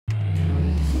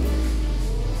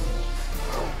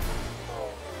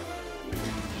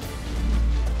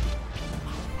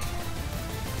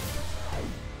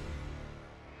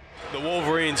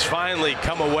Wolverines finally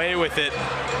come away with it.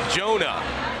 Jonah,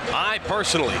 I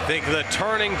personally think the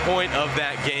turning point of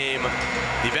that game,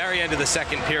 the very end of the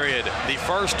second period, the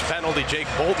first penalty, Jake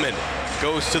Boltman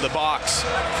goes to the box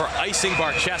for icing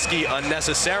Barczewski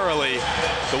unnecessarily.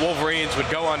 The Wolverines would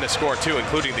go on to score two,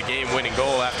 including the game-winning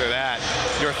goal after that.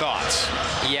 Your thoughts?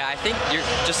 Yeah, I think you're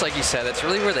just like you said, that's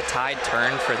really where the tide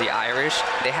turned for the Irish.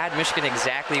 They had Michigan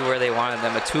exactly where they wanted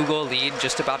them, a 2-goal lead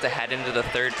just about to head into the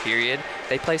third period.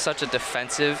 They play such a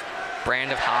defensive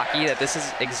brand of hockey that this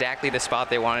is exactly the spot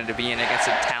they wanted to be in against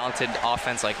a talented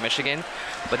offense like Michigan.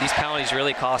 But these penalties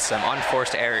really cost them,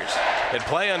 unforced errors. And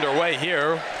play underway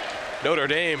here. Notre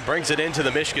Dame brings it into the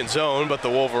Michigan zone, but the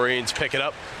Wolverines pick it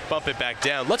up, bump it back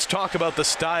down. Let's talk about the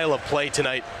style of play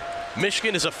tonight.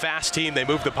 Michigan is a fast team. They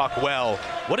move the puck well.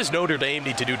 What does Notre Dame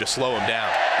need to do to slow them down?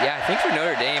 Yeah, I think for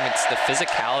Notre Dame, it's the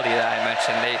physicality that I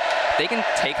mentioned. They can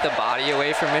take the body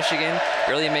away from Michigan,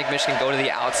 really make Michigan go to the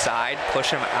outside,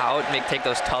 push them out, take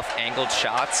those tough angled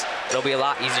shots. It'll be a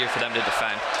lot easier for them to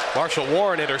defend. Marshall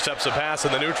Warren intercepts a pass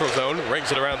in the neutral zone,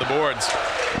 rings it around the boards.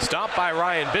 Stopped by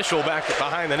Ryan Bischel back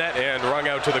behind the net and rung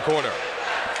out to the corner.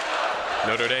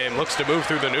 Notre Dame looks to move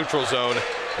through the neutral zone.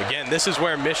 Again, this is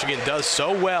where Michigan does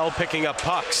so well picking up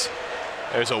pucks.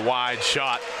 There's a wide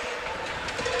shot.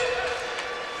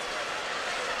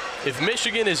 If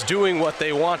Michigan is doing what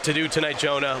they want to do tonight,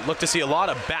 Jonah, look to see a lot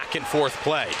of back and forth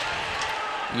play.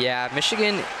 Yeah,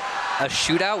 Michigan, a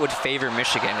shootout would favor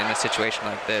Michigan in a situation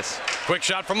like this. Quick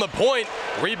shot from the point.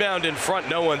 Rebound in front,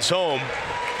 no one's home.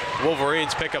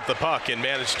 Wolverines pick up the puck and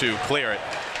manage to clear it.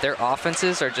 Their offense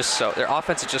is just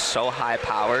so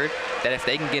high-powered that if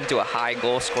they can get into a high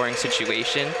goal-scoring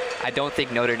situation, I don't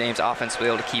think Notre Dame's offense will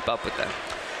be able to keep up with them.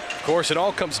 Of course, it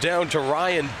all comes down to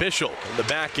Ryan Bischel in the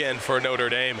back end for Notre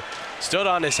Dame. Stood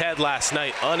on his head last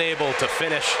night, unable to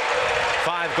finish.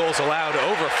 5 goals allowed,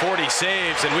 over 40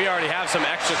 saves, and we already have some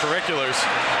extracurriculars.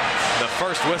 The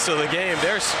first whistle of the game.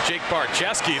 There's Jake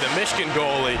Barczewski, the Michigan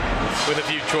goalie, with a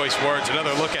few choice words.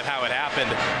 Another look at how it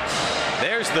happened.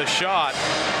 There's the shot.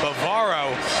 Bavaro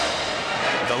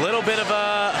with a little bit of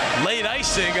a late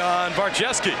icing on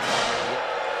Barczewski.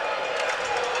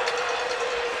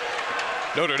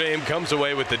 Notre Dame comes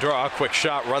away with the draw. Quick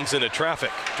shot runs into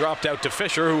traffic. Dropped out to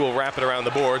Fisher, who will wrap it around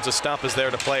the boards. A stop is there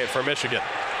to play it for Michigan.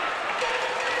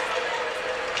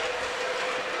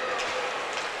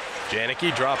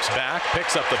 Janicki drops back,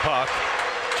 picks up the puck.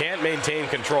 Can't maintain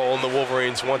control, and the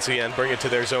Wolverines once again bring it to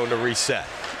their zone to reset.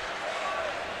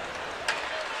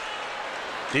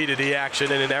 D-to-D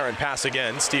action and an errant pass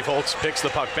again. Steve Holtz picks the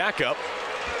puck back up.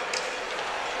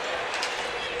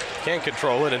 Can't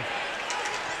control it, and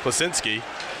Plasinski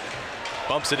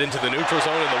bumps it into the neutral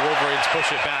zone, and the Wolverines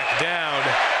push it back down.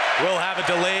 We'll have a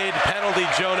delayed penalty,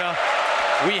 Jonah.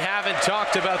 We haven't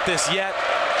talked about this yet.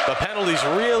 The penalties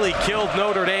really killed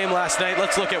Notre Dame last night.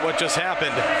 Let's look at what just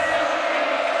happened.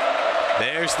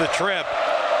 There's the trip.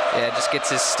 Yeah, just gets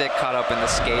his stick caught up in the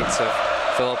skates of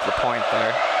Philip Lapointe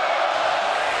there.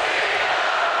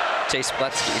 Chase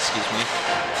Spletsky, excuse me.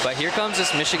 But here comes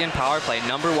this Michigan power play,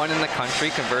 #1 in the country,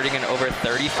 converting in over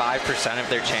 35% of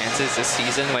their chances this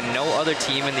season when no other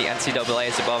team in the NCAA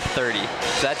is above 30.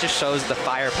 So that just shows the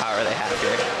firepower they have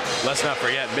here. Let's not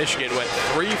forget, Michigan went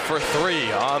 3 for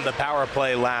 3 on the power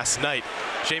play last night.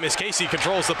 Seamus Casey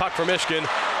controls the puck for Michigan.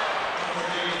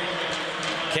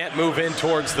 Can't move in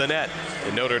towards the net,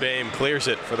 and Notre Dame clears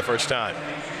it for the first time.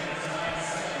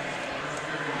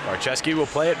 Barczewski will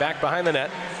play it back behind the net.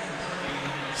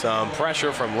 Some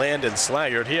pressure from Landon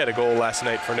Slaggert. He had a goal last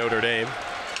night for Notre Dame.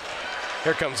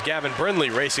 Here comes Gavin Brindley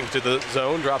racing to the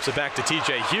zone, drops it back to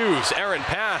TJ Hughes. Errant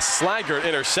pass, Slaggert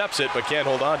intercepts it, but can't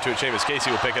hold on to it. Seamus Casey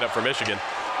will pick it up for Michigan.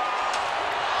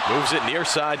 Moves it near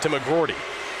side to McGroarty.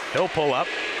 He'll pull up,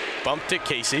 bump to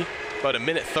Casey. About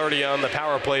 1:30 on the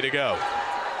power play to go.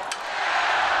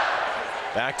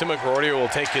 Back to McGroarty, who will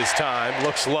take his time,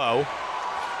 looks low.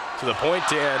 To the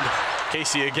point, and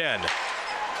Casey again.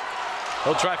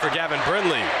 He'll try for Gavin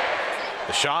Brindley.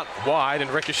 The shot wide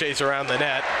and ricochets around the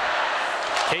net.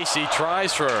 Casey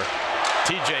tries for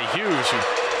TJ Hughes, who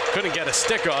couldn't get a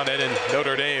stick on it, and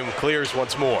Notre Dame clears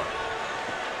once more.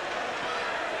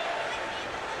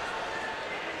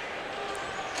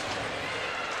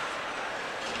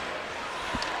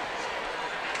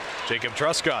 Jacob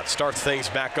Truscott starts things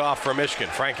back off for Michigan.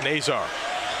 Frank Nazar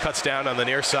cuts down on the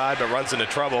near side but runs into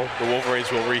trouble. The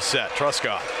Wolverines will reset.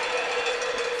 Truscott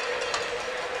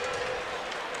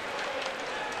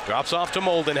drops off to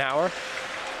Moldenhauer.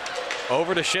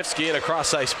 Over to Shifsky and a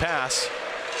cross-ice pass.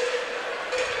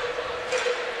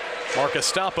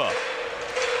 Marcus Stoppa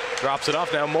drops it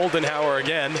off. Now Moldenhauer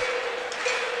again.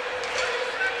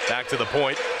 Back to the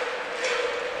point.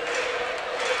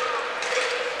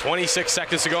 26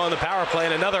 seconds to go on the power play,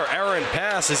 and another errant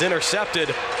pass is intercepted.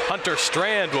 Hunter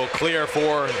Strand will clear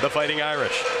for the Fighting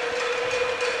Irish.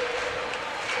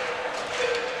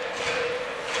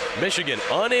 Michigan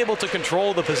unable to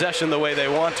control the possession the way they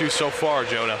want to so far,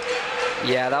 Jonah.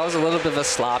 Yeah, that was a little bit of a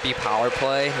sloppy power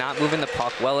play, not moving the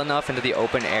puck well enough into the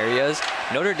open areas.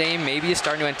 Notre Dame maybe is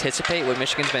starting to anticipate what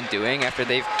Michigan's been doing after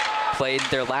they've played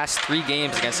their last 3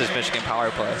 games against this Michigan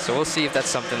power play. So we'll see if that's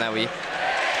something that we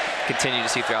continue to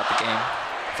see throughout the game.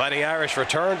 Fighting Irish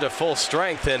return to full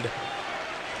strength, and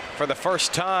for the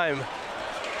first time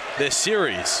this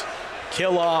series,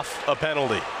 kill off a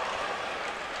penalty.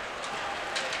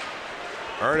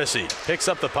 Ernessy picks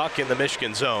up the puck in the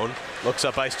Michigan zone, looks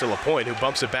up ice to LaPointe, who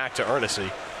bumps it back to Ernessy.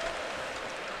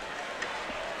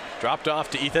 Dropped off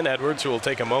to Ethan Edwards, who will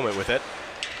take a moment with it.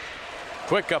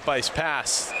 Quick up ice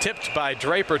pass, tipped by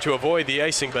Draper to avoid the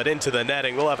icing, but into the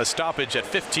netting. We'll have a stoppage at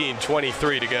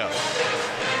 15:23 to go.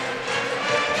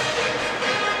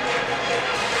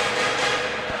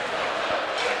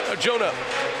 Now, Jonah,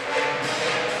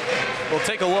 we'll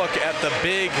take a look at the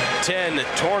Big Ten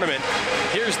Tournament.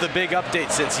 Here's the big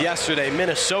update since yesterday.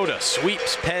 Minnesota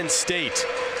sweeps Penn State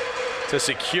to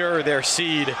secure their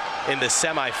seed in the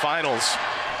semifinals.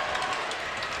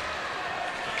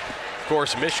 Of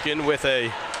course, Michigan with a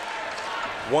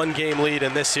 1-game lead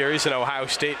in this series, and Ohio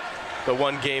State the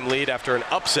 1-game lead after an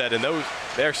upset in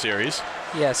their series.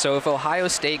 Yeah, so if Ohio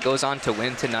State goes on to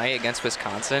win tonight against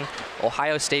Wisconsin,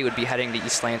 Ohio State would be heading to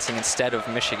East Lansing instead of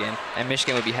Michigan, and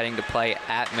Michigan would be heading to play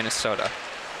at Minnesota.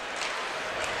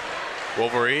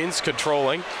 Wolverines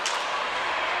controlling.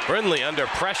 Brindley under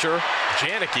pressure.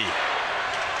 Janicki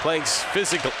playing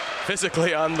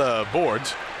physically on the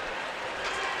boards.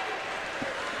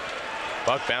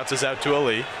 Puck bounces out to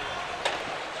Ali.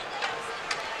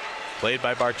 Played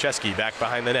by Barczewski back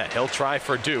behind the net. He'll try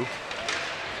for Duke.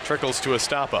 Trickles to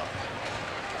Estapa.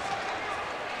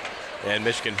 And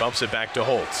Michigan bumps it back to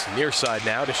Holtz. Near side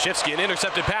now to Shifsky, an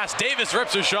intercepted pass. Davis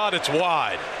rips a shot, it's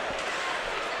wide.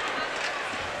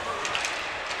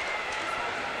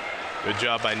 Good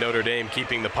job by Notre Dame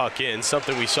keeping the puck in,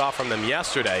 something we saw from them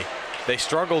yesterday. They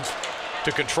struggled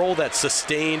to control that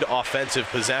sustained offensive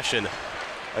possession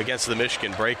against the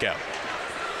Michigan breakout.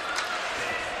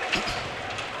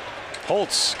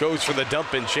 Holtz goes for the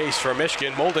dump and chase for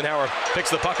Michigan. Moldenhauer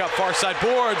picks the puck up far side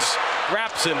boards,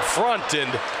 wraps in front,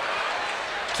 and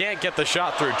can't get the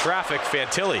shot through traffic.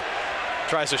 Fantilli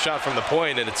tries a shot from the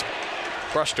point, and it's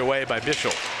brushed away by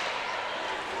Bischel.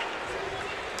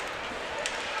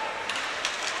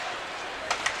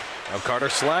 Now Carter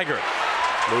Slaggert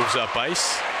moves up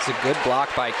ice. It's a good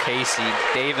block by Casey.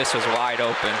 Davis was wide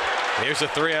open. Here's a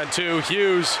 3-on-2.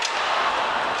 Hughes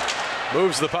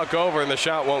moves the puck over, and the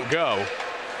shot won't go.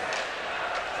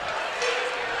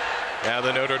 Now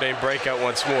the Notre Dame breakout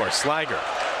once more. Slaggert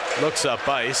looks up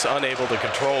ice, unable to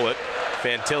control it.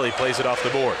 Fantilli plays it off the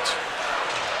boards.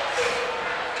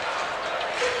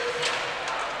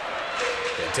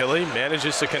 Fantilli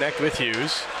manages to connect with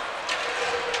Hughes.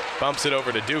 Bumps it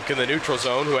over to Duke in the neutral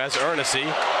zone, who has Ernessy.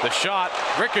 The shot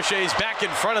ricochets back in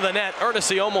front of the net.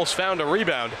 Ernessy almost found a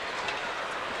rebound.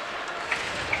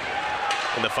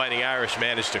 And the Fighting Irish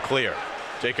managed to clear.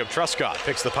 Jacob Truscott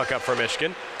picks the puck up for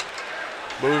Michigan.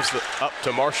 Moves up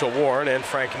to Marshall Warren and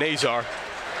Frank Nazar.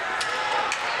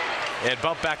 And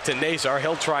bump back to Nazar.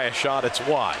 He'll try a shot. It's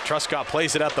wide. Truscott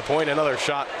plays it at the point. Another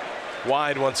shot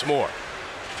wide once more.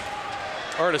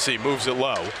 Ernessy moves it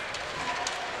low.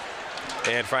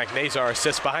 And Frank Nazar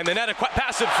assists behind the net. A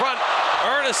pass in front.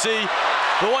 Ernessy,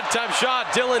 the one-time shot.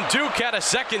 Dylan Duke had a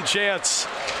second chance.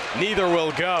 Neither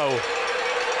will go.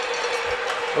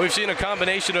 We've seen a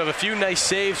combination of a few nice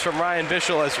saves from Ryan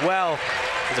Bischel as well.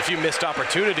 There's a few missed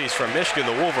opportunities from Michigan.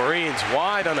 The Wolverines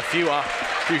wide on a few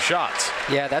shots.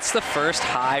 Yeah, that's the first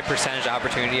high percentage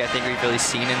opportunity I think we've really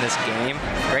seen in this game.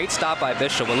 Great stop by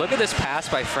Bischel, but look at this pass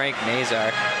by Frank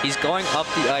Nazar. He's going up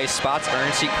the ice, spots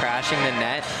Ernessy crashing the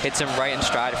net, hits him right in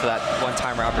stride for that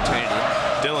one-timer opportunity.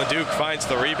 Dylan Duke finds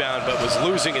the rebound, but was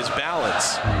losing his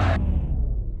balance.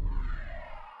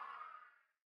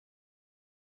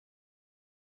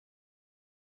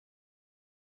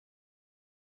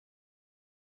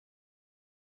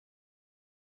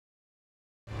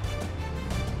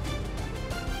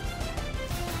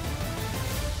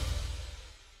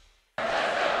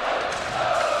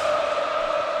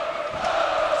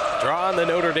 Draw in the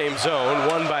Notre Dame zone,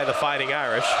 won by the Fighting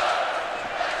Irish.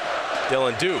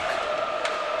 Dylan Duke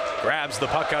grabs the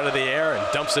puck out of the air and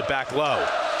dumps it back low.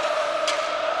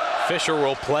 Fisher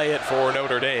will play it for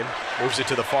Notre Dame, moves it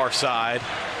to the far side,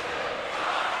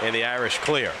 and the Irish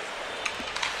clear.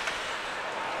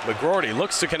 McGroarty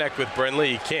looks to connect with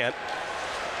Brindley, he can't.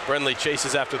 Brindley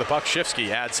chases after the puck. Shifsky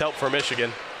adds help for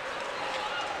Michigan.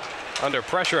 Under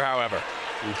pressure, however,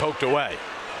 and poked away.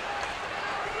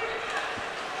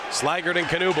 Slaggert and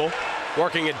Knubel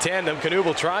working in tandem.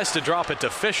 Knubel tries to drop it to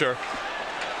Fisher,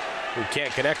 who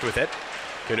can't connect with it.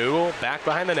 Knubel back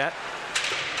behind the net.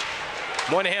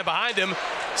 Moynihan behind him.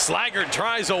 Slaggert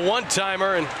tries a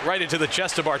one-timer and right into the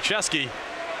chest of Barczewski.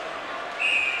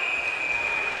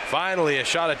 Finally, a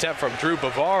shot attempt from Drew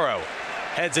Bavaro.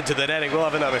 Heads into the netting. We'll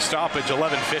have another stoppage.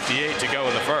 11:58 to go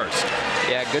in the first.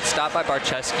 Yeah, good stop by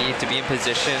Barczewski to be in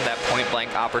position, that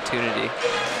point-blank opportunity.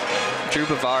 Drew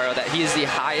Bavaro, that he is the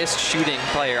highest shooting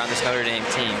player on this Notre Dame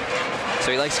team.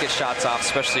 So he likes to get shots off,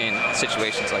 especially in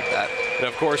situations like that. And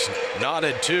of course,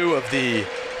 knotted 2 of the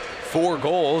 4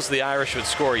 goals the Irish would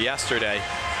score yesterday.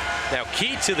 Now,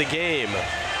 key to the game,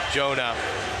 Jonah,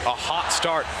 a hot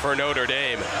start for Notre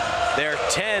Dame. They're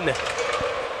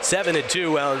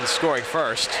 10-7-2 when scoring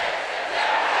first.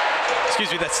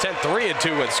 Excuse me, that's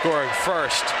 10-3-2 when scoring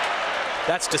first.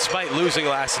 That's despite losing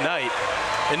last night.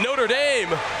 And Notre Dame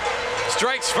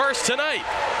strikes first tonight.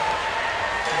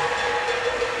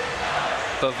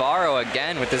 Bavaro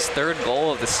again with his 3rd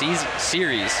goal of the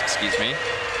series, excuse me.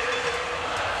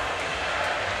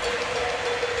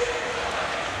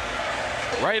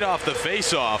 Right off the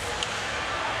face-off.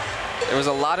 There was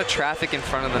a lot of traffic in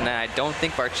front of the net. I don't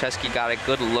think Barczewski got a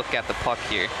good look at the puck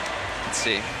here. Let's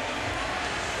see.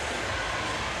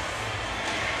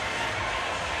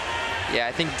 Yeah,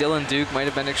 I think Dylan Duke might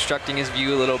have been obstructing his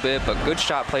view a little bit, but good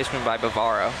shot placement by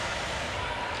Bavaro.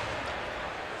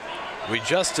 We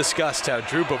just discussed how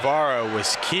Drew Bavaro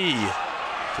was key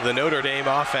to the Notre Dame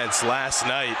offense last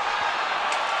night.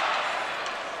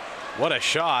 What a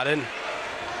shot, and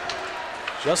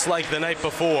just like the night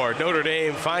before, Notre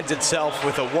Dame finds itself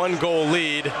with a 1-goal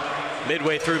lead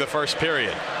midway through the first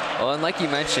period. Well, and like you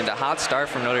mentioned, a hot start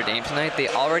from Notre Dame tonight. They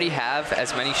already have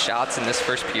as many shots in this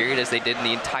first period as they did in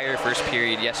the entire first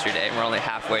period yesterday, and we're only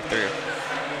halfway through.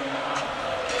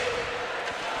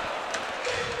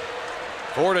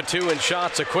 4-2 in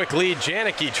shots, a quick lead.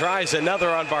 Janicki tries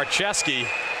another on Barczewski.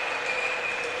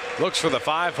 Looks for the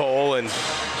 5-hole, and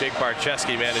Jake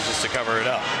Barczewski manages to cover it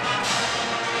up.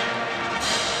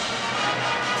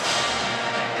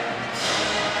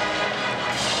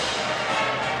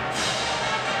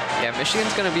 Yeah,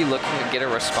 Michigan's going to be looking to get a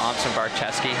response from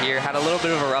Barczewski here. Had a little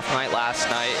bit of a rough night last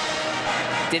night.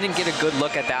 Didn't get a good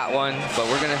look at that one, but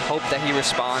we're going to hope that he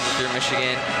responds through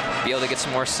Michigan, be able to get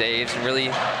some more saves, and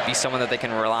really be someone that they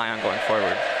can rely on going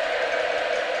forward.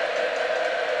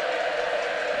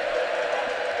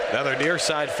 Another near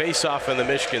side face-off in the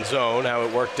Michigan zone, how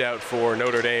it worked out for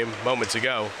Notre Dame moments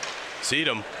ago.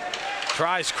 Seedham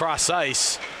tries cross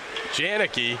ice.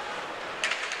 Janicki,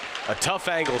 a tough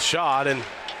angle shot, and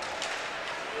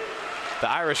the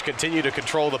Irish continue to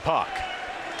control the puck.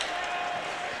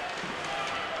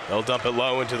 They'll dump it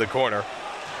low into the corner.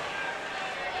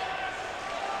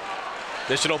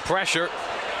 Additional pressure.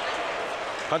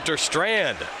 Hunter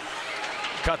Strand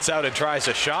cuts out and tries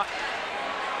a shot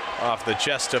off the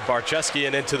chest of Barczewski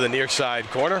and into the near side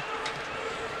corner.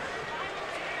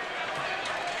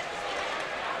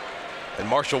 And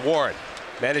Marshall Warren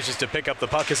manages to pick up the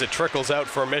puck as it trickles out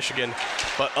for Michigan,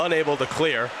 but unable to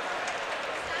clear.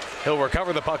 He'll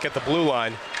recover the puck at the blue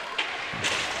line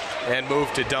and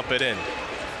move to dump it in.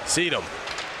 Seedham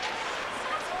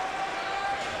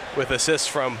with assists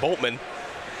from Boltman,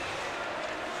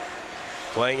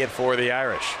 playing it for the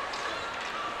Irish.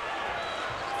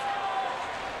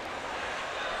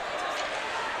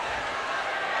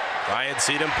 Ryan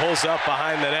Seedham pulls up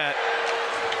behind the net.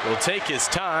 Will take his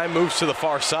time, moves to the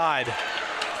far side.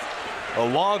 A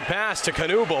long pass to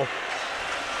Knubel.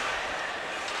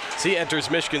 He enters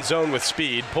Michigan zone with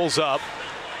speed, pulls up,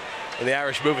 and the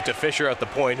Irish move it to Fisher at the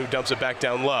point, who dumps it back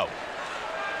down low.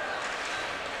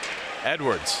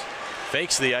 Edwards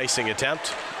fakes the icing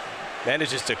attempt,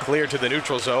 manages to clear to the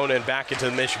neutral zone and back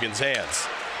into Michigan's hands.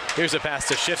 Here's a pass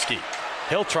to Shifsky.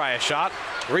 He'll try a shot,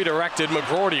 redirected,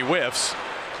 McGroarty whiffs.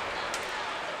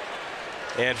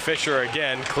 And Fisher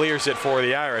again clears it for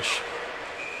the Irish.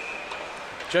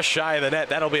 Just shy of the net,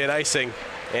 that'll be an icing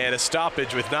and a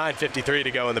stoppage with 9:53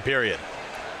 to go in the period.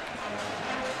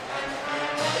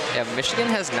 Yeah, Michigan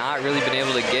has not really been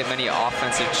able to get many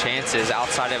offensive chances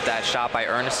outside of that shot by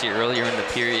Earnesty earlier in the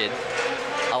period.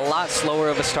 A lot slower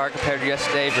of a start compared to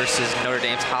yesterday versus Notre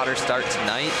Dame's hotter start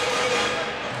tonight.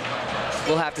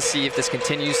 We'll have to see if this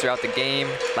continues throughout the game.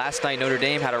 Last night, Notre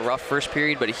Dame had a rough first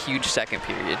period, but a huge second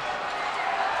period.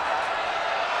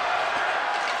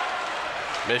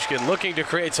 Michigan looking to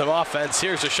create some offense.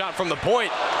 Here's a shot from the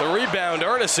point. The rebound,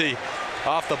 Earnesty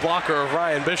off the blocker of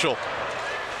Ryan Bischel.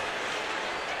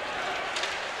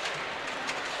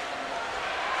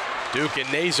 Duke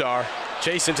and Nazar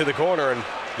chase into the corner and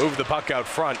move the puck out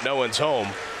front. No one's home.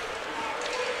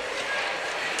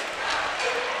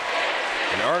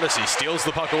 And Arnesy steals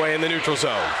the puck away in the neutral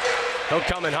zone. He'll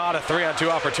come in hot, a 3-on-2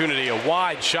 opportunity. A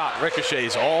wide shot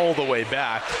ricochets all the way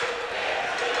back.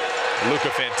 Luca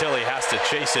Fantilli has to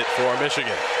chase it for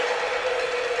Michigan.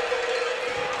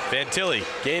 Fantilli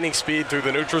gaining speed through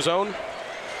the neutral zone.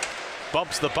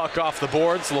 Bumps the puck off the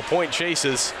boards. LaPointe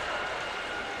chases.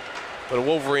 But a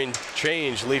Wolverine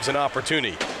change leaves an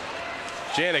opportunity.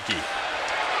 Janicki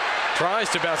tries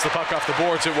to bounce the puck off the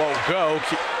boards. It won't go.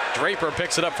 Draper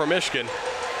picks it up for Michigan.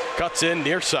 Cuts in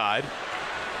near side.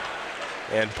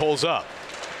 And pulls up.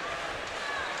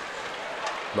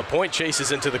 LaPointe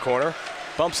chases into the corner.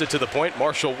 Bumps it to the point.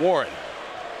 Marshall Warren.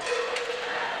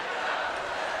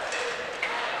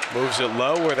 Moves it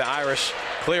low where the Irish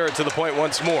clear it to the point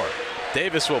once more.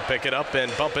 Davis will pick it up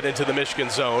and bump it into the Michigan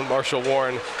zone. Marshall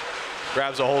Warren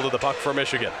grabs a hold of the puck for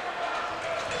Michigan.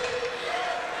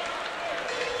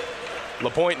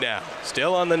 LaPointe now,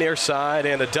 still on the near side,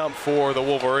 and a dump for the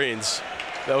Wolverines.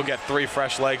 They'll get 3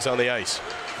 fresh legs on the ice.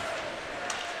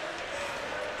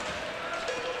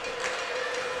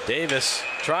 Davis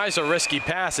tries a risky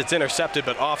pass. It's intercepted,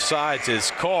 but offsides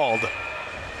is called.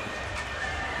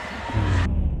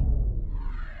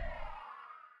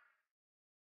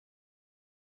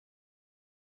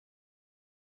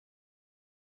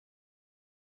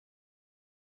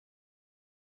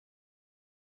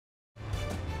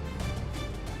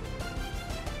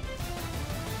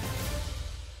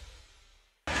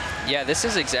 Yeah, this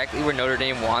is exactly where Notre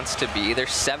Dame wants to be. They're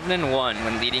 7-1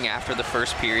 when leading after the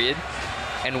first period,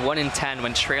 and 1-10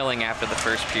 when trailing after the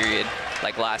first period,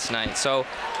 like last night. So,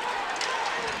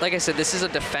 like I said, this is a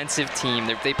defensive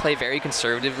team. They play very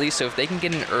conservatively, so if they can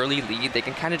get an early lead, they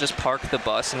can kind of just park the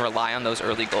bus and rely on those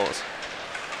early goals.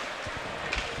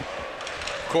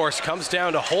 Of course, comes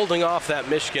down to holding off that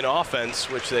Michigan offense,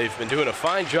 which they've been doing a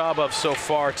fine job of so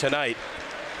far tonight.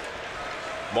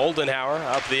 Moldenhauer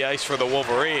up the ice for the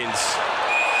Wolverines.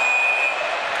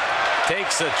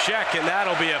 Takes a check, and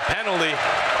that'll be a penalty.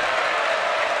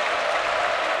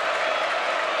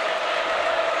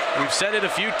 We've said it a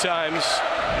few times.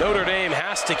 Notre Dame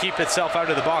has to keep itself out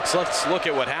of the box. Let's look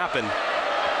at what happened.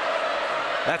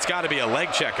 That's got to be a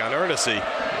leg check on Arnesy.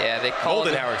 Yeah, they called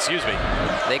Moldenhauer, excuse me.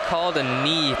 They called a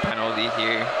knee penalty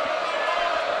here.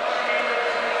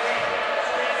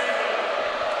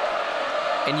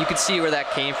 And you can see where that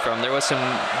came from. There was some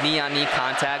knee-on-knee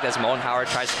contact as Moldenhauer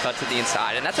tries to cut to the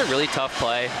inside. And that's a really tough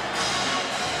play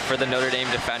for the Notre Dame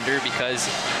defender, because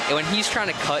when he's trying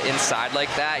to cut inside like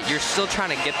that, you're still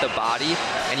trying to get the body,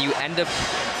 and you end up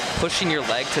pushing your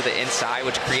leg to the inside,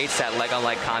 which creates that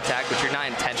leg-on-leg contact, which you're not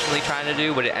intentionally trying to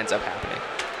do, but it ends up happening.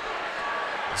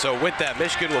 So with that,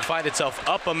 Michigan will find itself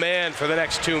up a man for the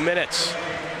next 2 minutes.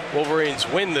 Wolverines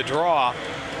win the draw.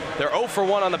 They're 0 for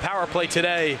 1 on the power play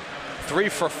today. 3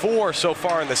 for 4 so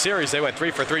far in the series. They went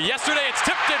 3 for 3 yesterday. It's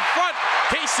tipped in front.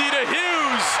 Casey to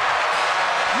Hughes.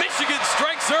 Michigan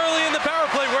strikes early in the power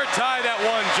play. We're tied at 1,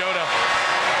 Jonah.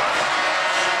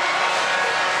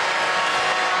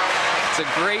 It's a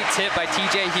great tip by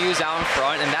TJ Hughes out in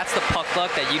front, and that's the puck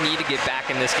luck that you need to get back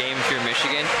in this game if you're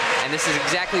Michigan. And this is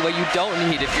exactly what you don't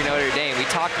need if you're Notre Dame. We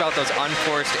talked about those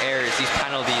unforced errors, these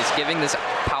penalties, giving this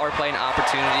power play an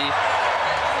opportunity.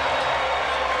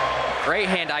 Great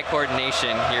hand-eye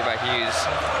coordination here by Hughes.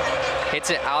 Hits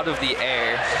it out of the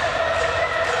air.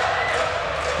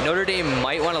 Notre Dame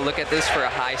might want to look at this for a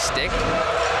high stick.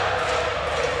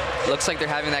 Looks like they're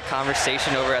having that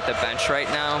conversation over at the bench right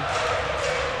now.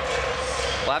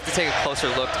 We'll have to take a closer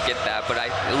look to get that, but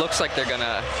it looks like they're going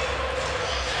to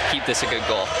keep this a good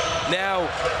goal. Now,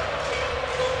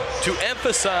 to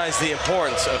emphasize the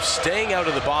importance of staying out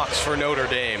of the box for Notre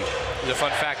Dame, the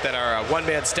fun fact that our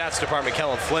one-man stats department,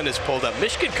 Kellen Flynn, has pulled up.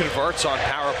 Michigan converts on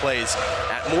power plays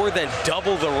at more than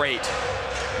double the rate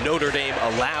Notre Dame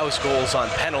allows goals on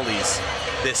penalties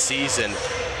this season.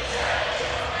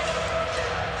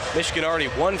 Michigan already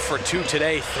 1 for 2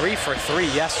 today, 3 for 3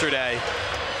 yesterday.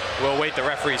 We'll wait the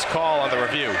referee's call on the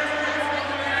review.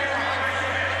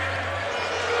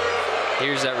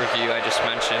 Here's that review I just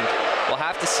mentioned. We'll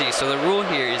have to see. So the rule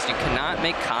here is you cannot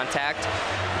make contact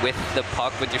with the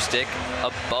puck with your stick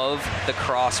above the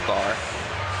crossbar.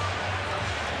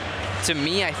 To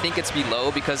me, I think it's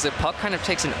below, because the puck kind of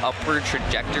takes an upward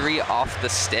trajectory off the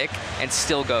stick and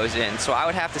still goes in. So I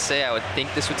would have to say I would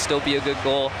think this would still be a good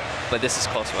goal, but this is a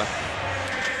close one.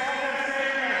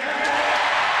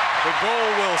 The goal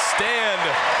will stand.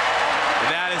 And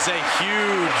that is a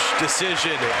huge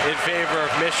decision in favor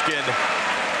of Michigan.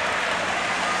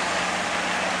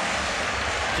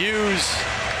 Hughes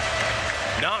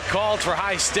Not called for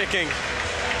high sticking.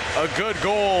 A good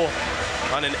goal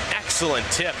on an excellent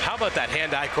tip. How about that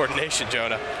hand-eye coordination,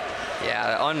 Jonah?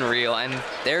 Yeah, unreal. And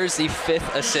there's the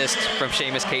 5th assist from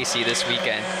Seamus Casey this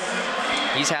weekend.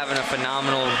 He's having a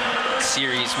phenomenal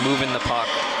series moving the puck.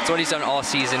 It's what he's done all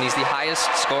season. He's the highest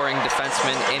scoring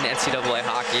defenseman in NCAA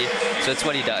hockey, so it's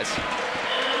what he does.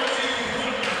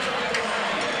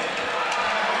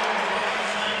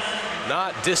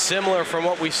 Not dissimilar from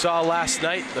what we saw last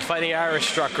night. The Fighting Irish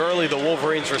struck early. The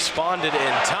Wolverines responded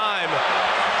in time.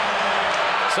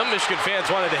 Some Michigan fans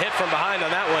wanted to hit from behind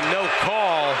on that one. No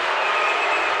call.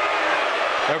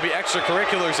 There'll be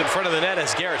extracurriculars in front of the net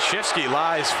as Garrett Shifsky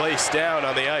lies face down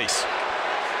on the ice.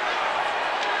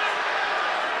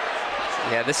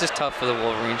 Yeah, this is tough for the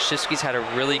Wolverines. Shifsky's had a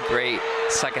really great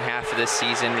second half of this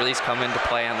season. Really's come into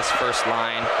play on this first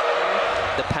line.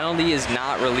 The penalty is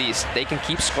not released. They can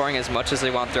keep scoring as much as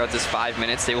they want throughout this 5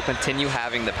 minutes. They will continue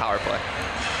having the power play.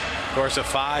 Of course, a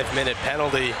 5-minute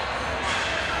penalty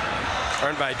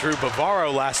earned by Drew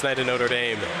Bavaro last night in Notre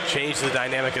Dame changed the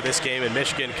dynamic of this game, and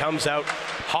Michigan comes out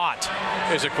hot.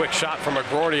 There's a quick shot from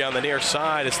McGroarty on the near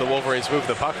side as the Wolverines move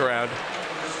the puck around.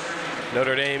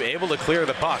 Notre Dame able to clear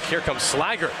the puck. Here comes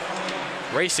Slaggert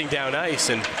racing down ice,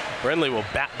 and Brindley will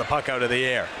bat the puck out of the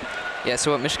air. Yeah,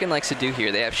 so what Michigan likes to do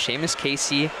here, they have Seamus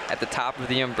Casey at the top of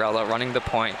the umbrella running the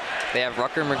point. They have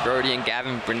Rucker McGroarty and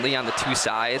Gavin Brindley on the 2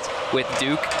 sides, with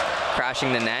Duke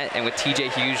crashing the net, and with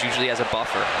TJ Hughes usually as a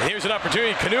buffer. And here's an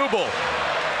opportunity. Knuble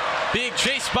being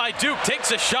chased by Duke,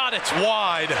 takes a shot, it's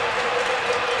wide.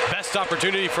 Best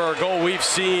opportunity for a goal we've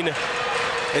seen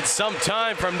in some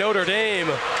time from Notre Dame.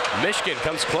 Michigan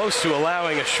comes close to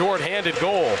allowing a short-handed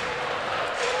goal.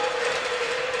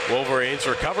 Wolverines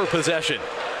recover possession.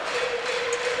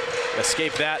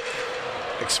 Escape that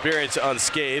experience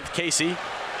unscathed. Casey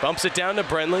bumps it down to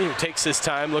Brindley, who takes his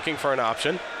time looking for an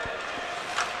option.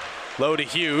 Low to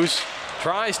Hughes,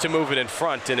 tries to move it in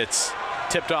front, and it's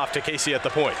tipped off to Casey at the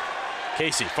point.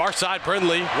 Casey, far side,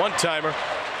 Brindley, one-timer.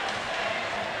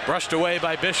 Brushed away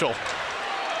by Bischel.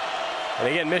 And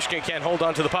again, Michigan can't hold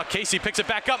on to the puck. Casey picks it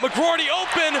back up. McGroarty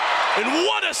open, and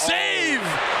what a save!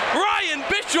 Ryan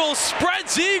Bischel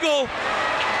spreads eagle.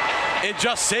 It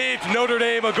just saved Notre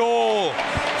Dame a goal.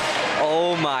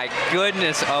 Oh my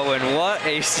goodness, Owen, what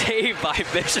a save by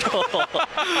Bischel.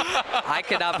 I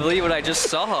cannot believe what I just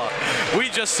saw. We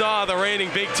just saw the reigning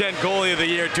Big Ten goalie of the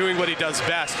year doing what he does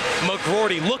best.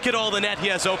 McGroarty, look at all the net he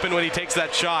has open when he takes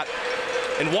that shot.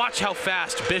 And watch how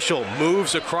fast Bischel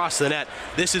moves across the net.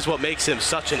 This is what makes him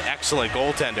such an excellent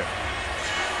goaltender.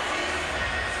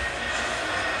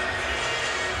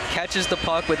 Catches the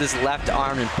puck with his left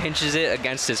arm and pinches it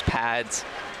against his pads.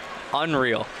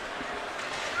 Unreal.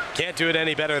 Can't do it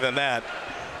any better than that.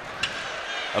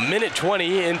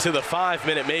 1:20 into the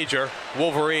 5-minute major.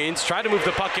 Wolverines try to move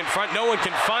the puck in front. No one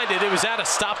can find it. It was at a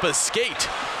stop-a skate.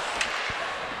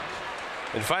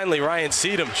 And finally, Ryan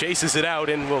Seedham chases it out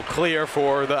and will clear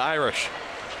for the Irish.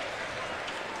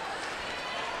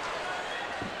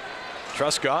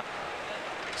 Truscott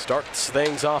starts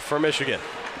things off for Michigan.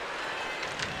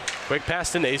 Quick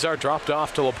pass to Nazar, dropped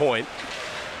off to LaPointe.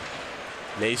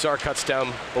 Nazar cuts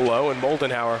down below, and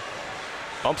Moldenhauer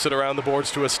bumps it around the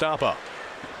boards to Estapa.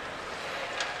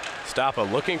 Estapa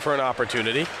looking for an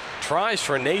opportunity, tries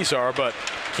for Nazar, but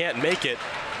can't make it.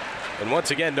 And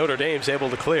once again, Notre Dame's able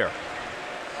to clear.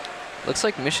 Looks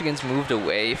like Michigan's moved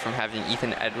away from having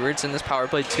Ethan Edwards in this power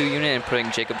play 2 unit and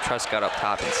putting Jacob Truscott up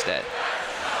top instead.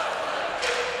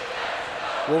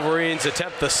 Wolverines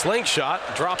attempt the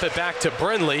slingshot, drop it back to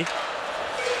Brindley.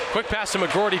 Quick pass to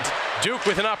McGroarty. Duke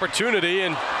with an opportunity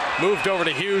and moved over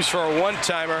to Hughes for a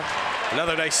one-timer.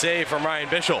 Another nice save from Ryan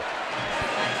Bischel.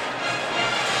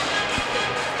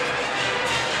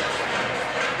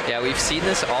 Yeah, we've seen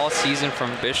this all season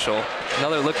from Bischel.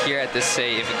 Another look here at this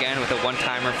save, again with a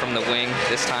one-timer from the wing,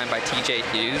 this time by TJ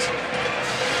Hughes.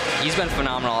 He's been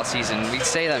phenomenal all season. We'd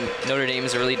say that Notre Dame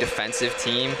is a really defensive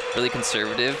team, really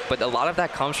conservative, but a lot of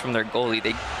that comes from their goalie.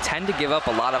 They tend to give up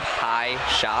a lot of high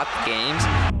shot games.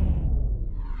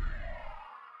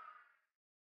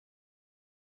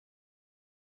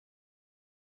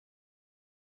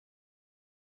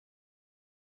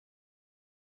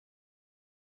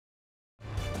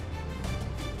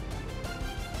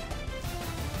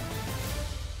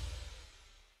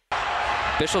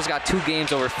 Bischel's got 2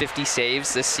 games over 50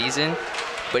 saves this season,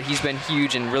 but he's been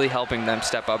huge in really helping them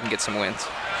step up and get some wins.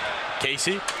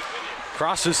 Casey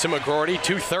crosses to McGroarty,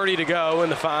 2:30 to go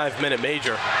in the 5-minute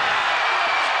major.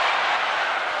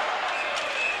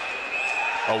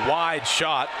 A wide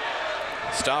shot,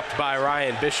 stopped by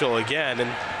Ryan Bischel again, and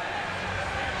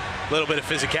a little bit of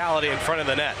physicality in front of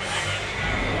the net.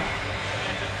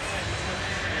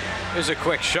 Here's a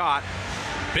quick shot.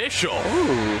 Bischel.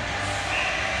 Ooh.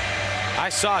 I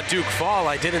saw Duke fall.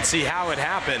 I didn't see how it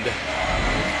happened.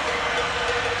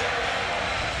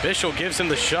 Bischel gives him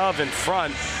the shove in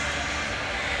front.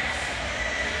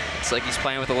 It's like he's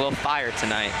playing with a little fire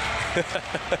tonight.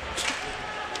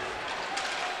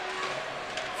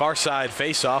 Far side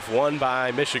face-off won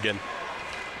by Michigan.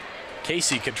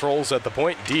 Casey controls at the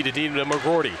point. D to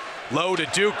McGrorty. Low to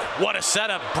Duke. What a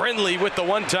setup. Brindley with the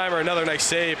one-timer. Another nice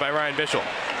save by Ryan Bischel.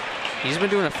 He's been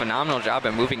doing a phenomenal job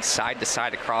at moving side to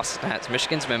side across the nets.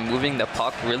 Michigan's been moving the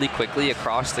puck really quickly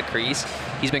across the crease.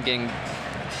 He's been getting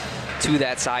to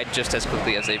that side just as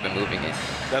quickly as they've been moving it.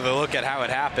 Another look at how it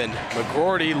happened.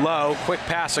 McGrorty low, quick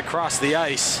pass across the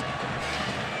ice.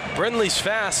 Brindley's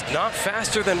fast, not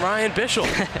faster than Ryan Bischel.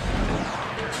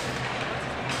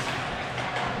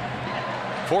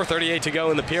 4:38 to go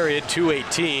in the period,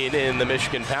 2:18 in the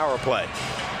Michigan power play.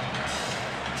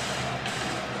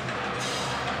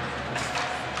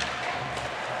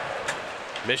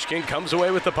 Michigan comes away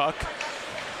with the puck.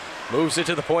 Moves it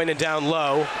to the point and down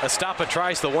low. Estapa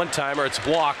tries the one-timer. It's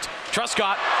blocked.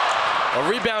 Truscott, a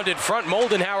rebound in front.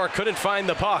 Moldenhauer couldn't find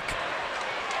the puck.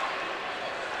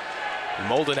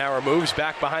 Moldenhauer moves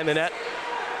back behind the net.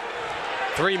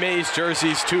 3 maize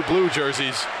jerseys, 2 blue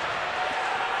jerseys.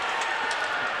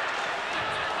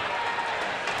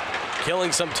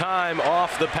 Killing some time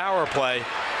off the power play.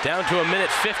 Down to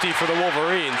 1:50 for the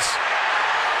Wolverines.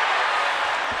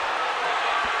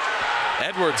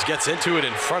 Edwards gets into it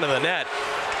in front of the net.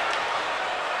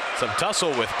 Some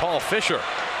tussle with Paul Fisher.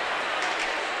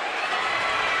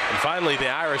 And finally, the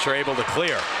Irish are able to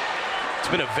clear. It's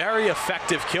been a very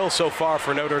effective kill so far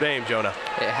for Notre Dame, Jonah.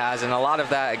 It has, and a lot of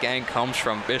that, again, comes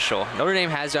from Bischel. Notre Dame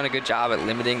has done a good job at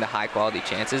limiting the high-quality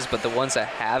chances, but the ones that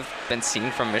have been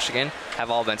seen from Michigan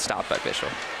have all been stopped by Bischel.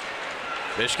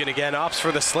 Michigan again opts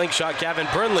for the slingshot. Gavin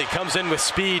Brindley comes in with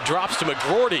speed, drops to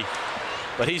McGrorty,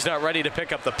 but he's not ready to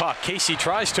pick up the puck. Casey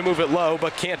tries to move it low,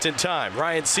 but can't in time.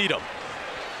 Ryan Seedham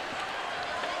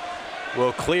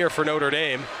will clear for Notre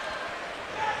Dame.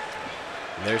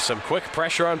 And there's some quick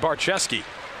pressure on Barczewski.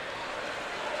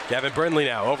 Gavin Brindley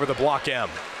now over the block M.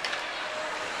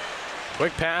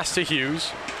 Quick pass to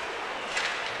Hughes.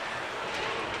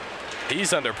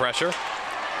 He's under pressure.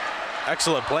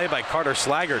 Excellent play by Carter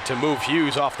Slager to move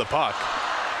Hughes off the puck.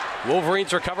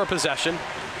 Wolverines recover possession.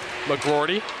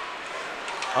 McGrorty.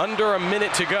 Under a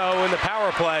minute to go in the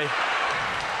power play.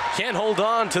 Can't hold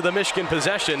on to the Michigan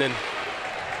possession and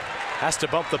has to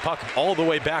bump the puck all the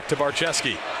way back to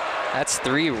Barczewski. That's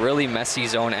 3 really messy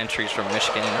zone entries from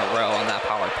Michigan in a row on that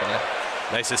power play.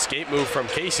 Nice escape move from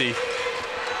Casey.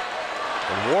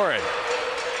 And Warren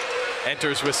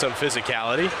enters with some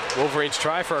physicality. Wolverines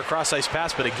try for a cross-ice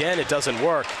pass, but again, it doesn't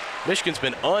work. Michigan's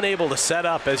been unable to set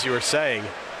up, as you were saying.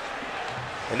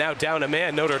 And now down a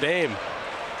man, Notre Dame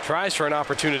tries for an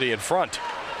opportunity in front.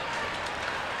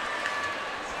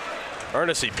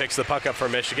 Ernest picks the puck up for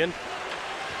Michigan.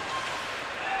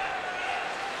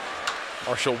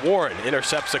 Marshall Warren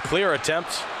intercepts a clear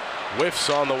attempt, whiffs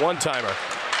on the one-timer.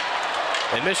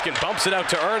 And Michigan bumps it out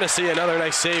to Ernest. Another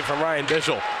nice save from Ryan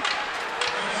Bischel.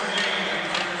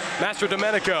 Master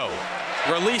Domenico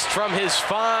released from his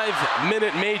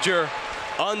 5-minute major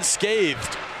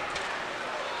unscathed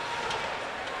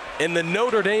in the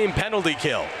Notre Dame penalty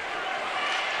kill.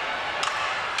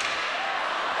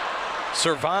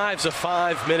 Survives a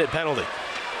 5-minute penalty.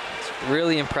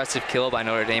 Really impressive kill by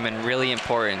Notre Dame and really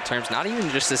important in terms, not even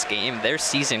just this game, their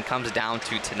season comes down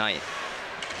to tonight.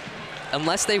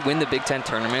 Unless they win the Big Ten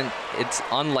tournament, it's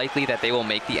unlikely that they will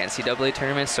make the NCAA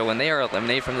tournament. So when they are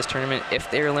eliminated from this tournament, if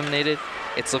they're eliminated,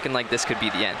 it's looking like this could be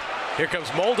the end. Here comes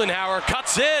Moldenhauer,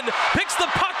 cuts in, picks the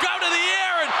puck out of the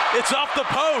air, and it's off the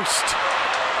post.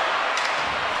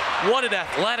 What an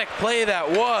athletic play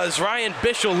that was. Ryan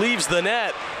Bischel leaves the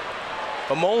net,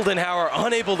 but Moldenhauer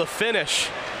unable to finish.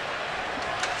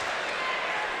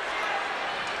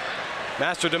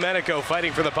 Master Domenico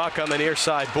fighting for the puck on the near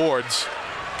side boards.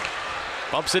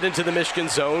 Bumps it into the Michigan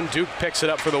zone. Duke picks it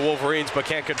up for the Wolverines, but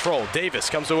can't control. Davis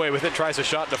comes away with it, tries a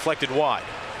shot, deflected wide.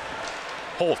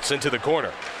 Holtz into the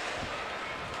corner.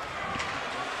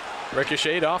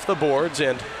 Ricocheted off the boards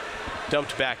and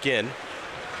dumped back in.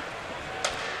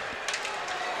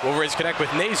 Wolverines connect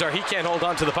with Nazar. He can't hold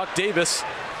on to the puck. Davis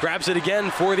grabs it again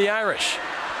for the Irish.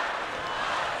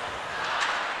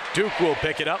 Duke will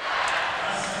pick it up.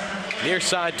 Near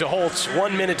side to Holtz.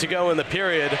 1 minute to go in the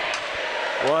period.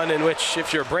 One in which,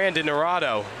 if you're Brandon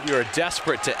Naurato, you're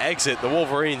desperate to exit. The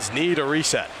Wolverines need a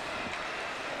reset.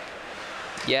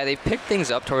 Yeah, they picked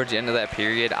things up towards the end of that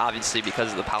period, obviously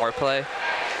because of the power play.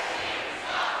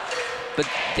 But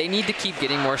they need to keep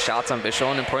getting more shots on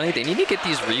Bischel, and importantly, they need to get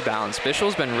these rebounds.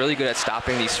 Bischel's been really good at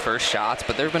stopping these first shots,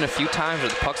 but there have been a few times where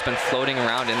the puck's been floating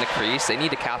around in the crease. They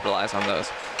need to capitalize on those.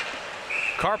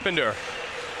 Carpenter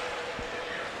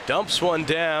dumps one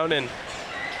down and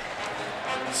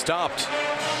stopped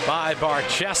by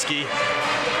Barczewski.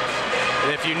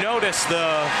 And if you notice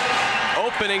the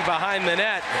opening behind the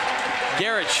net,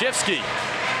 Garrett Shifsky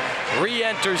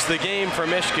re-enters the game for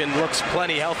Michigan. Looks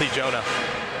plenty healthy, Jonah.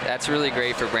 That's really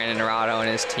great for Brandon Naranjo and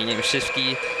his team.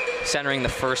 Shifsky centering the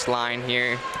first line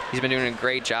here. He's been doing a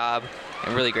great job,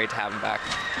 and really great to have him back.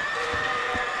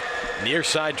 Near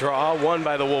side draw, won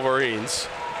by the Wolverines.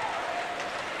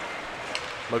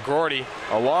 McGroarty,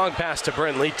 a long pass to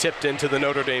Brindley, tipped into the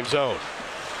Notre Dame zone.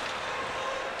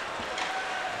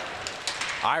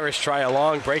 Irish try a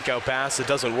long breakout pass. It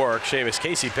doesn't work. Seamus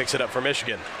Casey picks it up for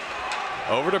Michigan.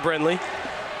 Over to Brindley.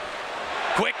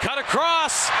 Quick cut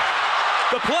across.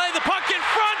 The play, the puck in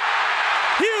front.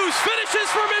 Hughes finishes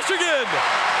for Michigan.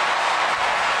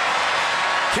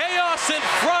 Chaos in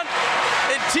front,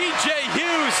 and TJ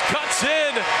Hughes cuts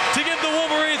in to give the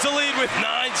Wolverines a lead with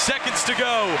 9 seconds to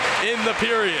go in the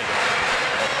period.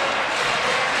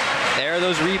 There are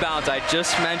those rebounds I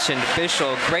just mentioned.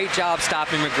 Bischel, great job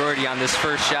stopping McGroarty on this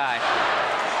first shot.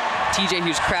 TJ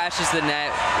Hughes crashes the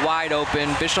net, wide open.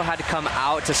 Bischel had to come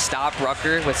out to stop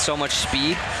Rucker with so much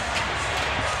speed.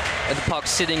 And the puck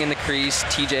sitting in the crease,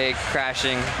 TJ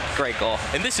crashing, great goal.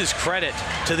 And this is credit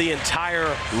to the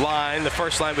entire line. The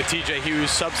first line with TJ Hughes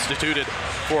substituted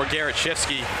for Garrett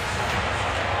Shifsky.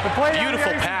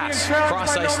 Beautiful pass,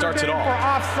 cross ice starts it all.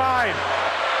 Offside.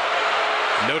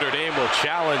 Notre Dame will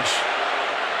challenge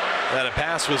that a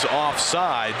pass was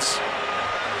offsides.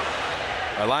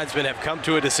 Our linesmen have come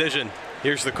to a decision.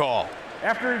 Here's the call.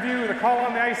 After review, the call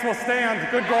on the ice will stand.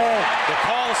 Good goal. The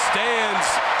call stands.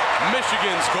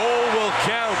 Michigan's goal will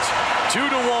count.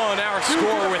 2-1, our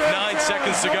score with 9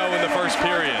 seconds to go in the first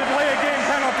period. Delay a game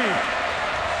penalty.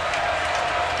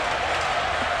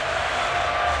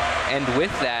 And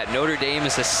with that, Notre Dame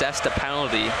is assessed a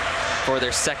penalty for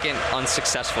their second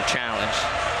unsuccessful challenge.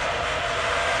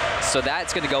 So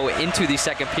that's going to go into the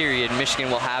second period. Michigan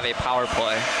will have a power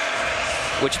play,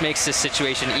 which makes this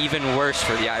situation even worse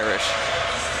for the Irish.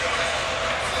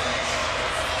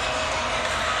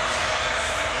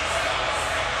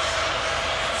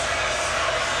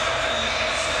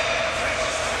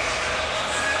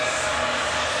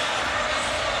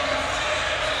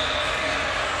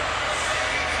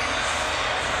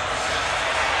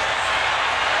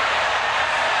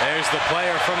 There's the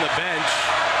player from the bench.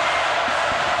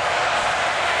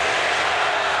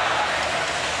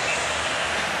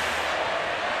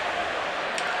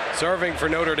 Serving for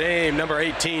Notre Dame, number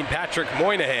 18, Patrick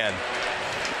Moynihan.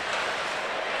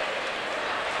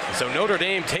 So Notre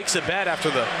Dame takes a bet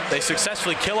after they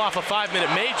successfully kill off a 5-minute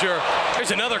major.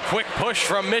 There's another quick push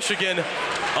from Michigan.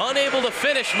 Unable to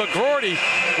finish, McGroarty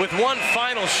with one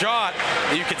final shot.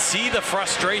 You can see the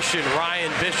frustration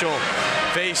Ryan Bischel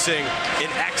facing. An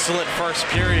excellent first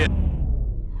period.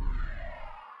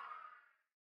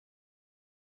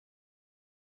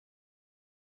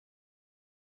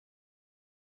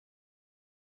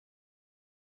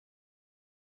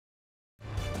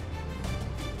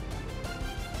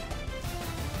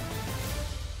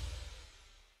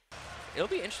 It'll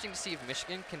be interesting to see if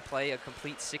Michigan can play a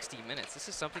complete 60 minutes. This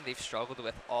is something they've struggled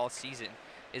with all season,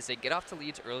 is they get off to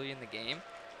leads early in the game,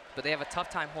 but they have a tough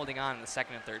time holding on in the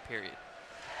second and third period.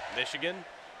 Michigan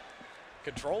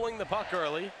Controlling the puck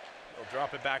early. They'll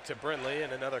drop it back to Brindley,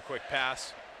 and another quick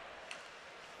pass.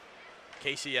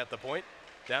 Casey at the point.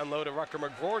 Down low to Rucker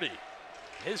McGroarty.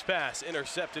 His pass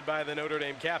intercepted by the Notre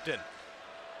Dame captain.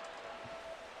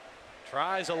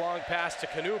 Tries a long pass to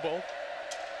Knuble.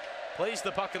 Plays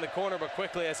the puck in the corner, but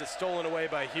quickly as it's stolen away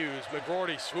by Hughes.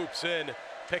 McGroarty swoops in,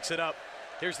 picks it up.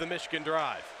 Here's the Michigan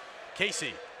drive.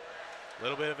 Casey, a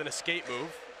little bit of an escape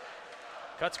move.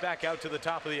 Cuts back out to the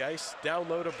top of the ice. Down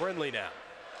low to Brindley now.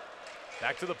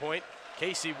 Back to the point.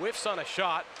 Casey whiffs on a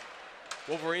shot.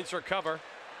 Wolverines recover,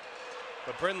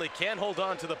 but Brindley can't hold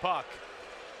on to the puck.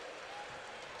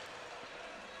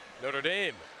 Notre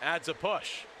Dame adds a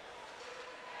push.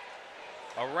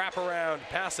 A wraparound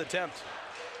pass attempt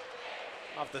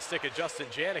off the stick of Justin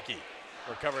Janicki.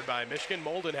 Recovered by Michigan.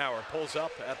 Moldenhauer pulls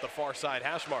up at the far side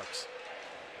hash marks.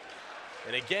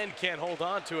 And again, can't hold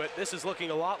on to it. This is looking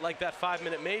a lot like that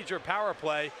 5-minute major power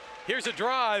play. Here's a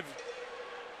drive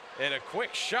and a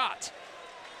quick shot.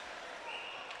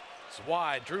 It's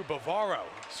wide. Drew Bavaro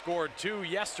scored 2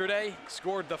 yesterday,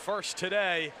 scored the first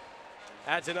today.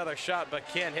 Adds another shot, but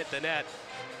can't hit the net.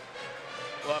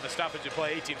 We'll have a stoppage of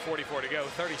play, 18:44 to go,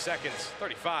 30 seconds,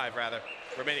 35 rather.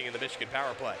 remaining in the Michigan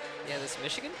power play. Yeah, this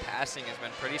Michigan passing has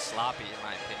been pretty sloppy in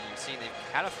my opinion. You've seen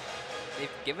they've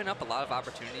given up a lot of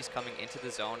opportunities coming into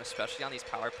the zone, especially on these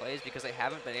power plays, because they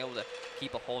haven't been able to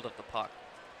keep a hold of the puck.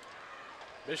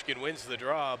 Michigan wins the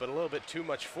draw, but a little bit too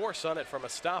much force on it from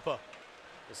Estapa.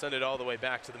 We'll send it all the way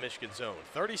back to the Michigan zone.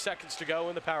 30 seconds to go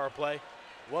in the power play.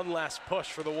 One last push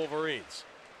for the Wolverines.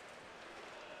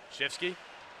 Shifsky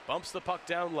bumps the puck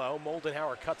down low.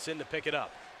 Moldenhauer cuts in to pick it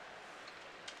up.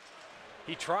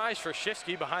 He tries for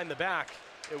Shifsky behind the back.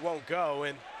 It won't go,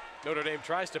 and Notre Dame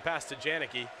tries to pass to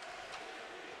Janicki.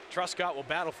 Truscott will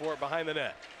battle for it behind the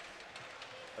net.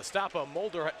 Estapa,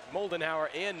 Moldenhauer,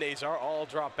 and Nazar all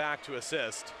drop back to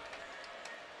assist.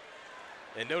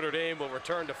 And Notre Dame will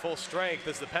return to full strength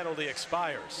as the penalty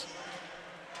expires.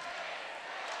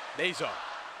 Nazar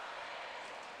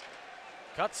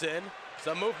cuts in.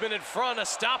 Some movement in front.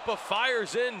 Estapa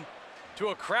fires in to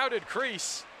a crowded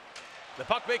crease. The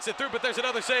puck makes it through, but there's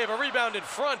another save. A rebound in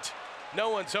front. No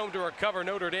one's home to recover.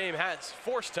 Notre Dame has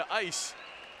forced to ice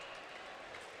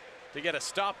to get a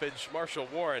stoppage. Marshall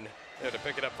Warren there to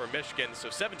pick it up for Michigan. So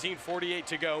 17:48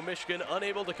 to go. Michigan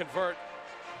unable to convert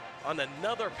on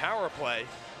another power play.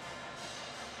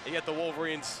 And yet the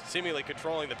Wolverines seemingly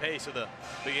controlling the pace of the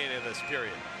beginning of this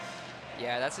period.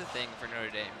 Yeah, that's the thing for Notre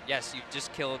Dame. Yes, you've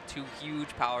just killed 2 huge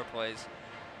power plays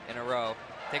in a row.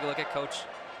 Take a look at Coach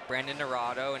Brandon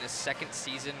Naurato in his 2nd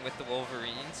season with the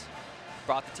Wolverines.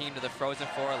 Brought the team to the Frozen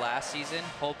Four last season,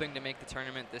 hoping to make the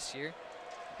tournament this year.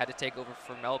 Had to take over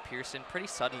for Mel Pearson pretty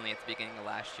suddenly at the beginning of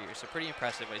last year, so pretty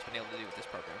impressive what he's been able to do with this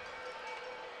program.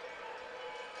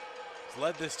 He's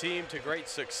led this team to great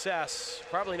success.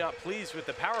 Probably not pleased with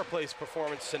the power plays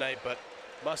performance tonight, but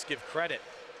must give credit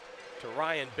to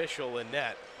Ryan Bischel in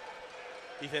net.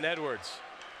 Ethan Edwards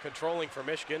controlling for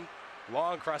Michigan.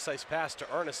 Long cross-ice pass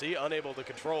to Ernest, unable to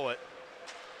control it.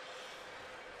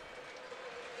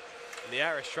 And the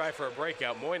Irish try for a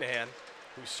breakout. Moynihan,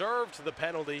 who served the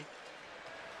penalty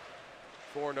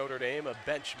for Notre Dame, a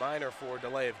bench minor for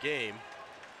delay of game.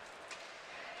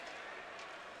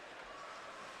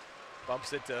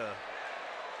 Bumps it to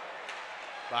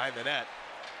behind the net.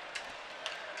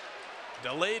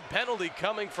 Delayed penalty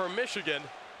coming for Michigan.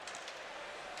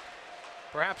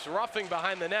 Perhaps roughing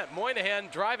behind the net. Moynihan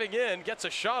driving in, gets a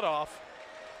shot off.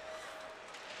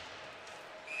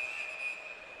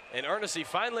 And Ernest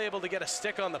finally able to get a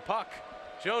stick on the puck.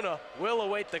 Jonah will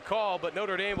await the call, but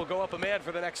Notre Dame will go up a man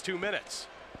for the next 2 minutes.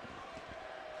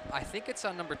 I think it's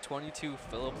on number 22,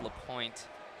 Philip Lapointe,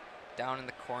 down in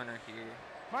the corner here.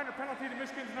 Minor penalty to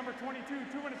Michigan's number 22,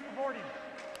 2 minutes for boarding.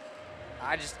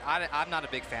 I'm not a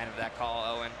big fan of that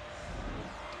call, Owen.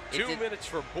 2 minutes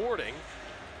for boarding.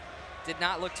 Did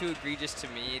not look too egregious to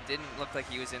me. It didn't look like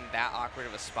he was in that awkward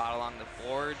of a spot along the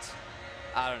boards.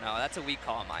 I don't know. That's a weak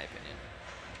call in my opinion.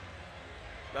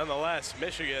 Nonetheless,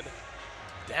 Michigan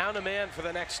down a man for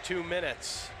the next 2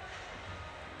 minutes.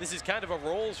 This is kind of a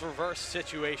roles reverse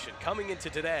situation. Coming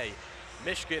into today,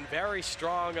 Michigan very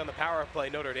strong on the power play.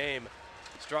 Notre Dame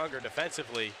stronger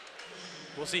defensively.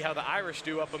 We'll see how the Irish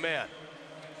do up a man.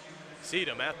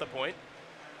 Seedham at the point.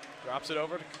 Drops it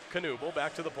over to Knuble,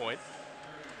 back to the point.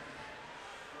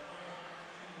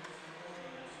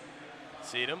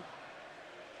 Seedham,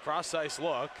 cross ice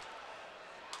look.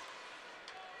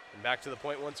 And back to the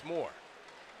point once more.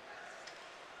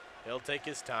 He'll take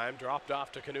his time, dropped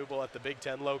off to Knuble at the Big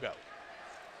Ten logo.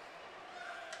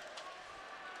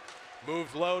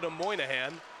 Moved low to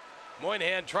Moynihan.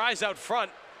 Moynihan tries out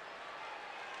front.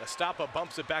 Estapa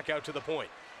bumps it back out to the point.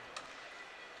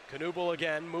 Knuble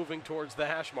again moving towards the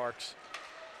hash marks.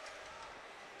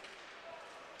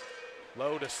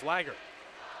 Low to Slager.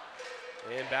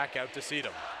 And back out to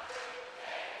Seedham.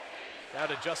 Now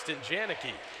to Justin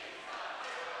Janicki.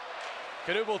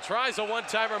 Knuble tries a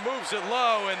one-timer, moves it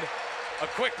low, and a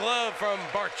quick glove from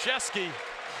Barczewski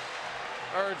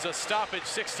earns a stoppage.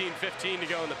 16:15 to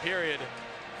go in the period.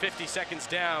 50 seconds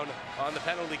down on the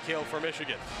penalty kill for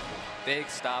Michigan. Big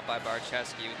stop by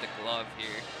Barczewski with the glove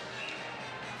here.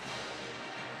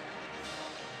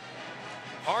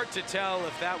 Hard to tell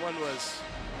if that one was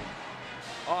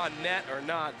on net or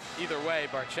not. Either way,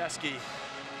 Barczewski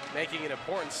making an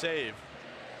important save.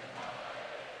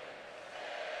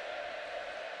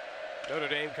 Notre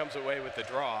Dame comes away with the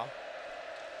draw.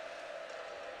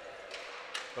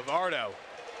 Bavardo,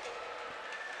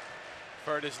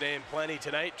 heard his name plenty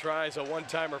tonight, tries a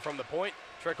one-timer from the point,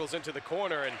 trickles into the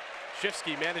corner, and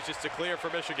Shifsky manages to clear for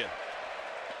Michigan.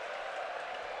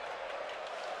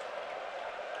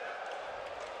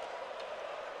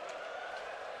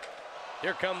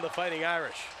 Here come the Fighting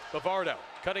Irish. Bavardo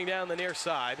cutting down the near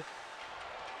side.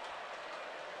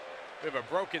 We have a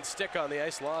broken stick on the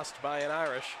ice, lost by an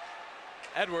Irish.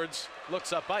 Edwards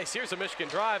looks up ice. Here's a Michigan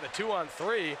drive, a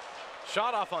 2-on-3.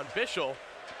 Shot off on Bischel.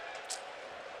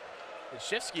 And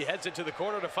Shifsky heads into the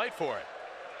corner to fight for it.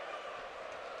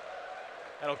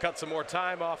 That'll cut some more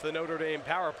time off the Notre Dame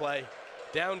power play,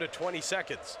 down to 20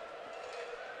 seconds.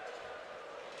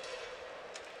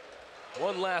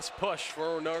 One last push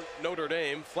for Notre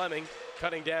Dame. Fleming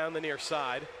cutting down the near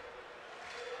side.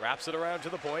 Wraps it around to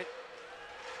the point.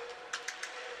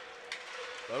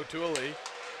 Low to Ali.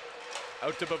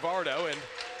 Out to Bavardo and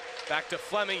back to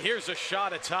Fleming. Here's a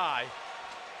shot, it's high.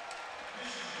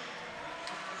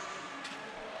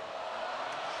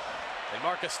 And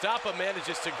Marcus Stoppa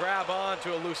manages to grab on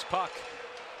to a loose puck.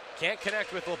 Can't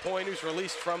connect with LaPointe, who's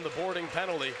released from the boarding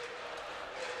penalty.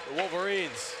 The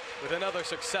Wolverines with another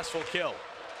successful kill.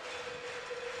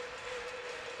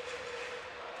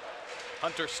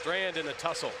 Hunter Strand in a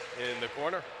tussle in the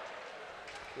corner.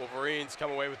 Wolverines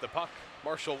come away with the puck.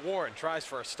 Marshall Warren tries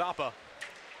for a Stoppa.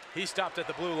 He stopped at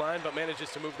the blue line, but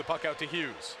manages to move the puck out to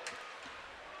Hughes.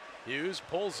 Hughes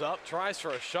pulls up, tries for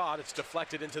a shot. It's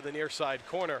deflected into the near side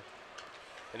corner.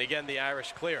 And again, the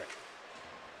Irish clear it.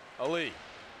 Ali,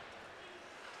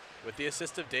 with the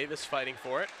assist of Davis fighting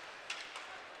for it.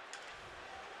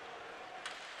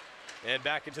 And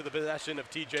back into the possession of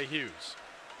TJ Hughes.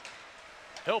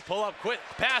 He'll pull up quick,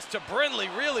 pass to Brindley,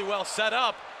 really well set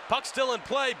up. Puck still in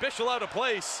play, Bischel out of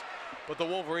place, but the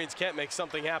Wolverines can't make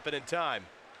something happen in time.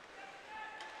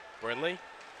 Brindley,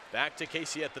 back to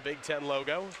Casey at the Big Ten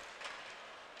logo.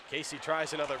 Casey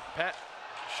tries another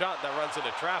shot that runs into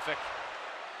traffic.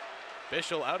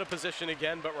 Bischel out of position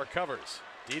again, but recovers.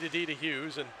 D to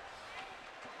Hughes, and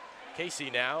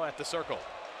Casey now at the circle.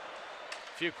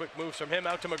 A few quick moves from him,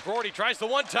 out to McGroarty, tries the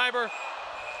one-timer,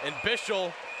 and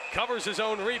Bischel covers his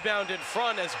own rebound in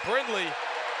front as Brindley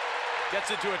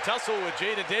gets into a tussle with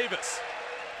Jada Davis.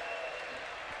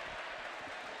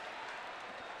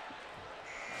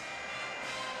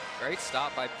 Great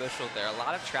stop by Bischel there. A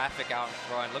lot of traffic out in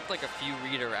front. Looked like a few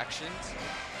redirections.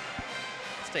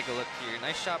 Let's take a look here.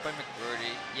 Nice shot by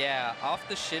McGroarty. Yeah, off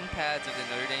the shin pads of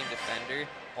the Notre Dame defender.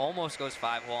 Almost goes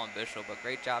 5-hole on Bischel, but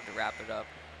great job to wrap it up.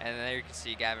 And there you can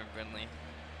see Gavin Brindley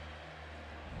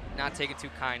not taking too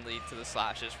kindly to the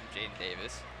slashes from Jaden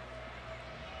Davis.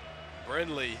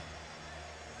 Brindley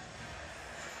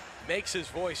makes his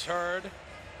voice heard.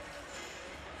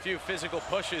 A few physical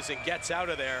pushes and gets out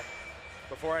of there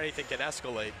before anything can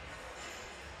escalate.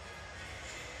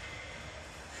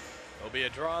 There'll be a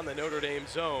draw in the Notre Dame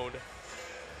zone.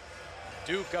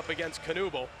 Duke up against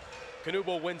Knuble.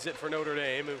 Knuble wins it for Notre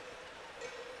Dame, who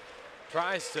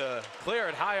tries to clear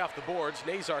it high off the boards.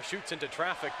 Nazar shoots into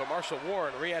traffic, but Marshall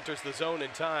Warren re-enters the zone in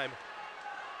time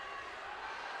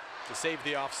to save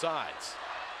the offsides.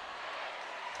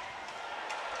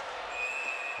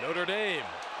 Notre Dame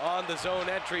on the zone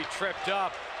entry, tripped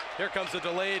up. Here comes a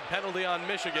delayed penalty on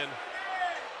Michigan.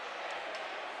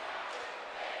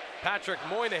 Patrick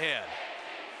Moynihan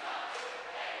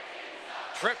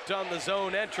tripped on the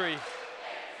zone entry.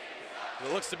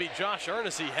 It looks to be Josh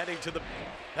Ernessy heading to the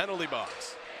penalty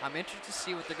box. I'm interested to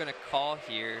see what they're going to call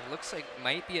here. Looks like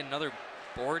might be another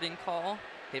boarding call.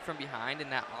 Hit from behind in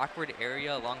that awkward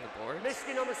area along the board.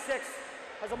 Michigan number 6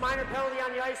 has a minor penalty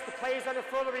on the ice. The play is under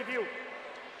further review.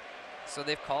 So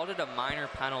they've called it a minor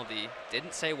penalty.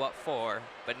 Didn't say what for,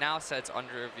 but now said it's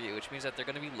under review, which means that they're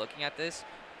going to be looking at this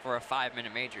for a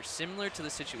 5-minute major, similar to the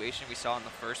situation we saw in the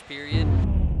first period.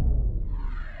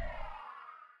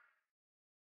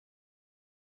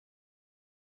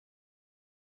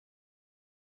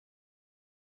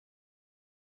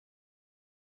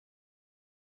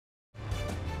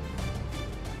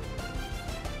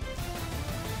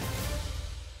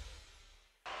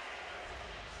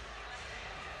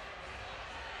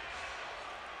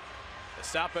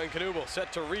 Stoppa and Knuble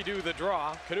set to redo the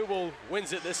draw. Knuble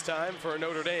wins it this time for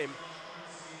Notre Dame.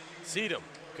 Seedham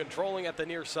controlling at the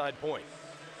near side point.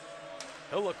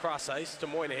 He'll look cross ice to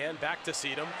Moynihan, back to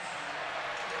Seedham.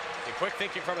 And quick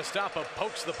thinking from Stoppa,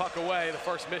 pokes the puck away, the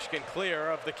first Michigan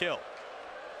clear of the kill.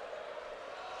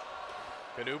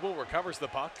 Knuble recovers the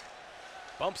puck,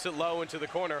 bumps it low into the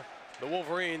corner. The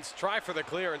Wolverines try for the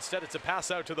clear, instead it's a pass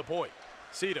out to the point.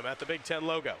 Seedham at the Big Ten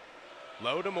logo.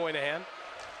 Low to Moynihan.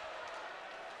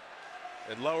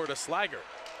 And lower to Slaggert.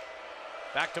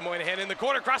 Back to Moynihan in the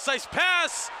corner, cross ice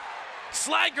pass.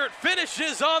 Slaggert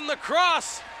finishes on the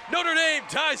cross. Notre Dame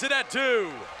ties it at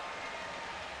 2.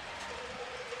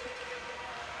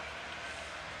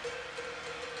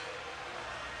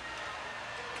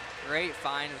 Great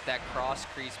find with that cross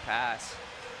crease pass.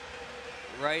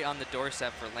 right on the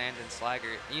doorstep for Landon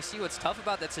Slaggert. And you see what's tough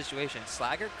about that situation.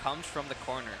 Slaggert comes from the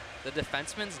corner. The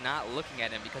defenseman's not looking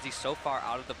at him because he's so far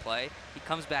out of the play. He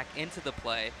comes back into the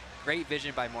play. Great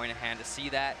vision by Moynihan to see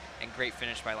that, and great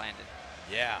finish by Landon.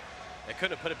 Yeah, I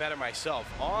couldn't have put it better myself.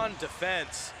 On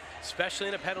defense, especially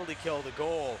in a penalty kill, the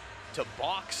goal to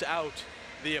box out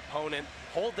the opponent,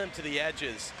 hold them to the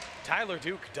edges. Tyler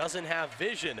Duke doesn't have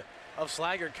vision of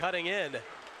Slaggert cutting in,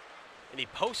 and he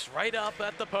posts right up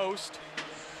at the post.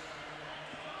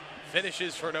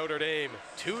 Finishes for Notre Dame.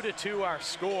 2-2 our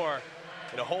score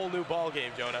in a whole new ball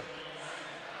game, Jonah.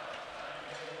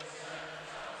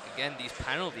 Again, these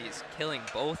penalties killing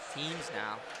both teams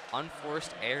now.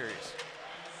 Unforced errors.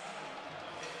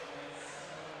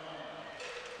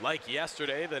 Like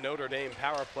yesterday, the Notre Dame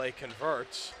power play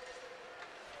converts.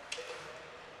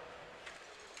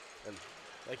 And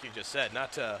like you just said,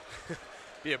 not to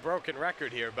be a broken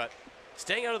record here, but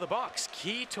staying out of the box,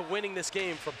 key to winning this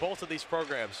game for both of these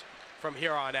programs from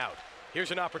here on out.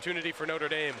 Here's an opportunity for Notre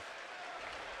Dame.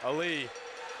 Ali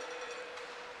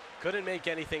couldn't make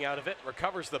anything out of it,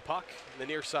 recovers the puck in the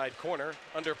near side corner,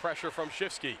 under pressure from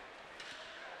Shifsky.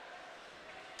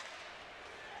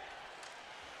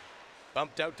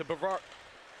 Bumped out to Bavardo.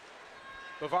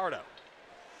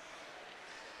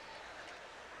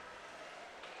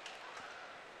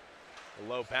 A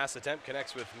low pass attempt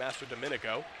connects with Master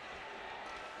Domenico.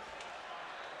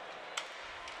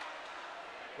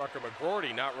 Rucker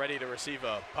McGroarty not ready to receive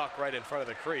a puck right in front of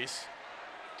the crease.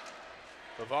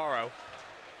 Bavaro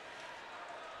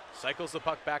cycles the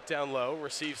puck back down low,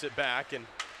 receives it back, and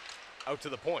out to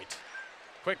the point.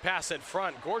 Quick pass in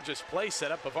front, gorgeous play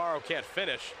set up. Bavaro can't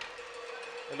finish,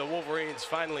 and the Wolverines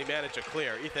finally manage a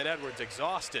clear. Ethan Edwards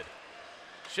exhausted.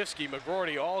 Shifsky,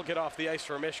 McGroarty all get off the ice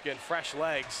for Michigan, fresh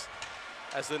legs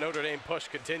as the Notre Dame push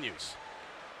continues.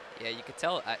 Yeah, you could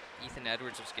tell Ethan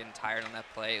Edwards was getting tired on that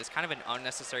play. It was kind of an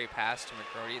unnecessary pass to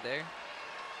McGroarty there.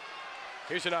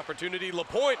 Here's an opportunity.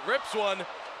 LaPointe rips one.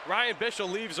 Ryan Bischel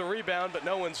leaves a rebound, but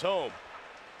no one's home.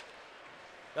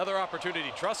 Another opportunity.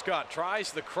 Truscott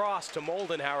tries the cross to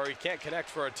Moldenhauer. He can't connect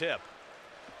for a tip.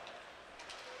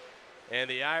 And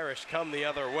the Irish come the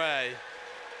other way.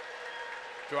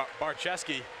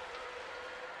 Barczewski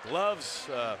gloves,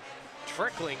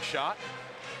 trickling shot.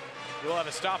 We'll have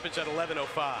a stoppage at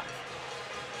 11:05.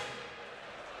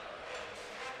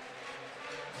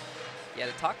 Yeah,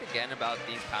 to talk again about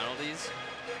these penalties,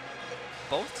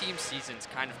 both teams' seasons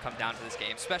kind of come down to this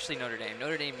game, especially Notre Dame.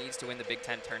 Notre Dame needs to win the Big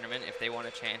Ten tournament if they want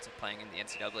a chance of playing in the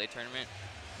NCAA tournament.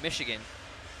 Michigan,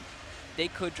 they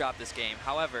could drop this game.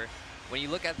 However, when you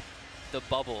look at the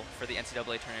bubble for the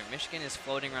NCAA tournament, Michigan is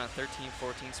floating around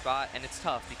 13-14 spot, and it's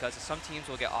tough because some teams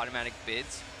will get automatic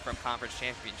bids from conference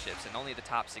championships, and only the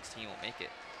top 16 will make it.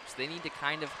 So they need to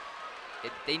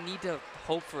they need to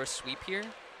hope for a sweep here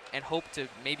and hope to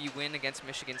maybe win against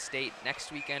Michigan State next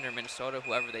weekend or Minnesota,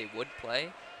 whoever they would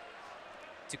play,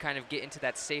 to kind of get into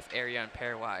that safe area on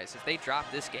pairwise. If they drop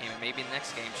this game and maybe the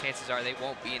next game, chances are they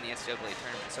won't be in the NCAA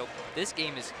tournament. So this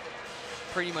game is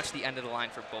pretty much the end of the line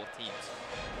for both teams.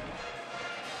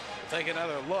 Take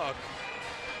another look.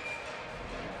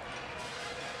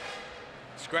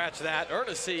 Scratch that.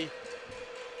 Ernest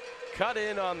cut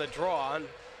in on the draw and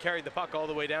carried the puck all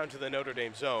the way down to the Notre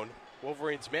Dame zone.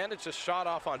 Wolverines managed a shot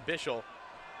off on Bischel,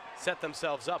 set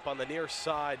themselves up on the near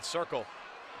side circle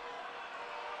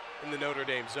in the Notre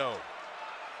Dame zone.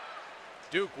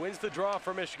 Duke wins the draw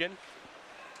for Michigan.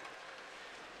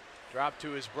 Drop to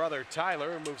his brother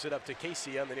Tyler, who moves it up to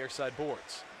Casey on the near side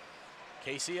boards.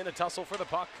 Casey in a tussle for the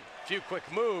puck. Few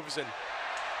quick moves and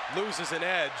loses an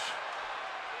edge.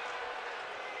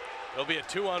 It'll be a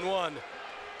 2-on-1.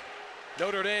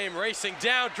 Notre Dame racing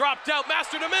down, dropped out,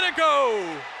 Master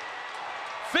Domenico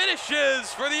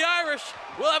finishes for the Irish.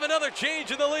 We'll have another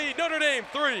change in the lead. Notre Dame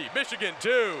 3, Michigan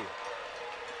 2.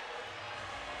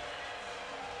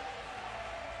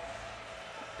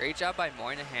 Great job by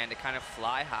Moynihan to kind of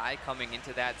fly high coming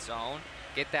into that zone,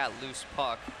 get that loose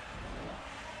puck.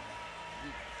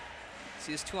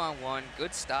 See this 2-on-1,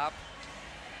 good stop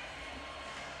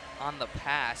on the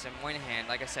pass, and Moynihan,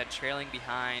 like I said, trailing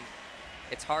behind.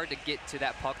 It's hard to get to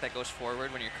that puck that goes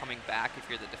forward when you're coming back if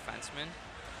you're the defenseman.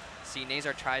 See,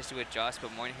 Nazar tries to adjust,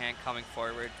 but Moynihan coming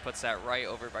forward puts that right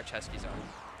over Barczewski's arm.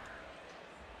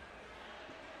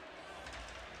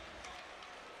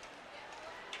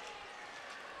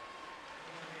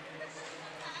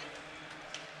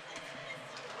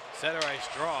 Center ice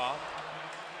draw.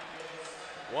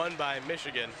 Won by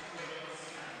Michigan.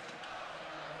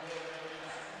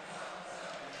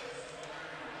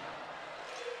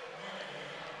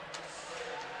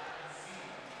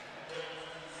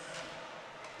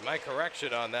 My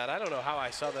correction on that, I don't know how I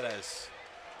saw that as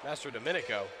Master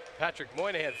Domenico. Patrick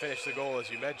Moynihan finished the goal, as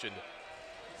you mentioned.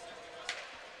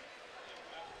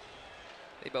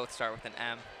 They both start with an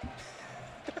M.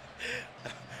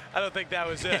 I don't think that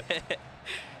was it.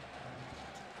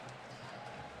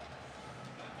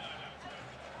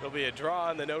 There'll be a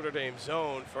draw in the Notre Dame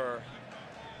zone for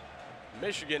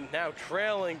Michigan, now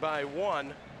trailing by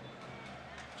 1.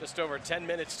 Just over 10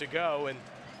 minutes to go in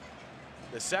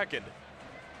the second.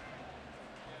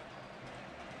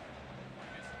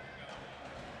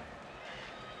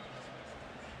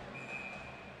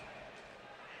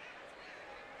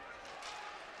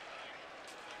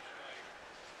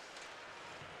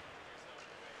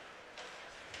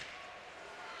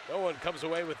 No one comes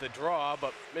away with the draw,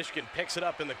 but Michigan picks it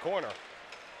up in the corner.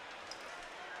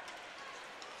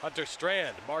 Hunter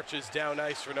Strand marches down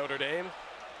ice for Notre Dame.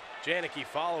 Janicki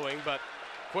following, but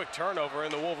quick turnover,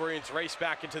 and the Wolverines race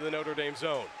back into the Notre Dame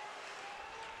zone.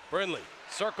 Brindley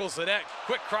circles the net,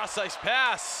 quick cross-ice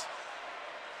pass.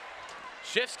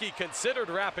 Shifsky considered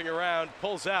wrapping around,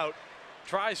 pulls out,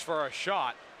 tries for a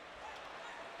shot,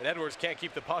 and Edwards can't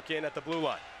keep the puck in at the blue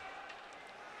line.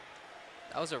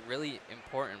 That was a really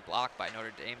important block by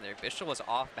Notre Dame there. Bishop was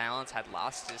off balance, had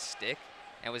lost his stick,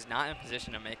 and was not in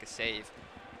position to make a save.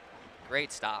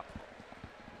 Great stop.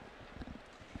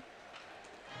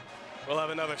 We'll have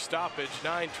another stoppage,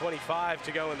 9:25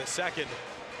 to go in the second.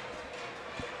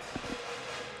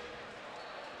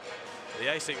 The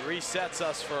icing resets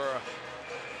us for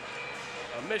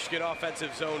a Michigan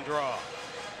offensive zone draw.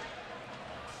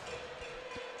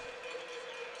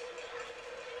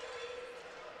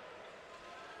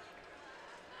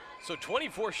 So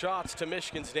 24 shots to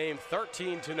Michigan's name,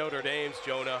 13 to Notre Dame's,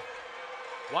 Jonah.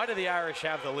 Why do the Irish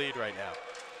have the lead right now?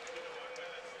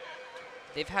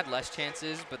 They've had less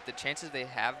chances, but the chances they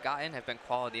have gotten have been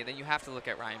quality. And then you have to look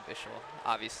at Ryan Bishop,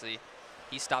 obviously.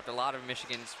 He stopped a lot of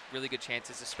Michigan's really good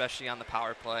chances, especially on the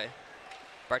power play.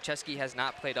 Barczewski has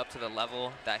not played up to the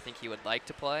level that I think he would like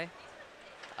to play.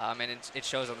 And it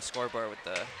shows on the scoreboard with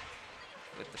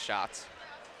the shots.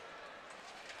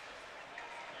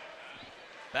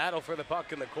 Battle for the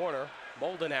puck in the corner.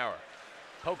 Moldenhauer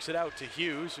pokes it out to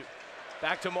Hughes.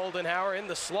 Back to Moldenhauer in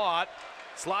the slot.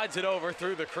 Slides it over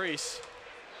through the crease.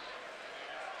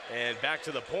 And back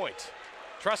to the point.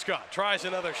 Truscott tries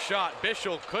another shot.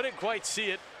 Bishop couldn't quite see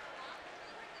it.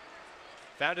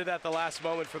 Found it at the last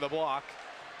moment for the block.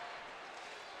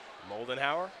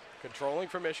 Moldenhauer controlling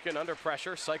for Michigan under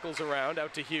pressure. Cycles around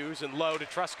out to Hughes and low to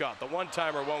Truscott. The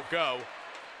one-timer won't go.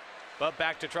 But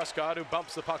back to Truscott, who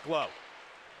bumps the puck low.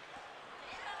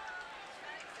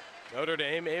 Notre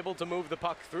Dame able to move the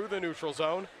puck through the neutral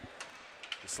zone.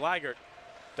 Slaggert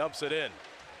dumps it in.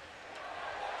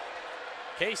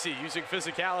 Casey using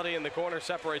physicality in the corner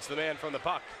separates the man from the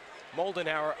puck.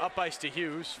 Moldenhauer up ice to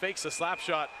Hughes, fakes a slap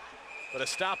shot, but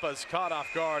Estapa's caught off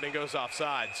guard and goes off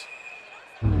sides.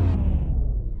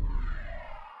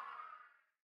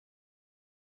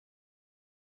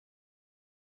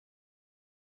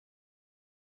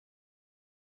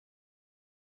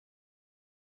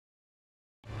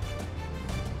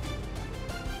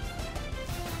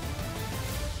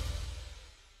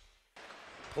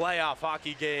 Playoff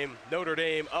hockey game. Notre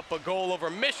Dame up a goal over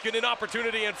Michigan, an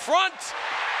opportunity in front.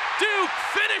 Duke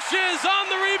finishes on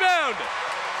the rebound.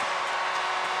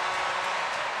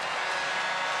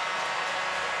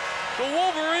 The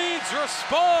Wolverines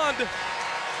respond.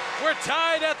 We're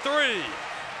tied at 3.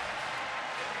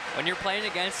 When you're playing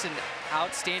against an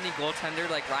outstanding goaltender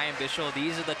like Ryan Bishop,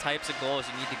 these are the types of goals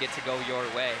you need to get to go your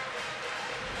way.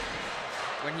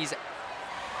 When he's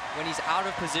out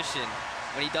of position,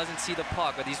 when he doesn't see the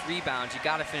puck, or these rebounds, you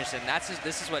got to finish them.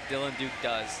 This is what Dylan Duke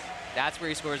does. That's where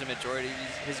he scores a majority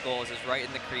of his goals, is right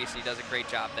in the crease. He does a great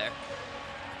job there.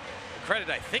 Credit,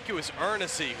 I think it was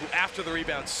Ernessy who, after the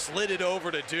rebound, slid it over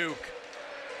to Duke.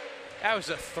 That was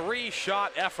a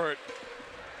 3-shot effort.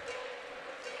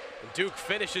 And Duke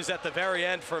finishes at the very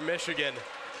end for Michigan.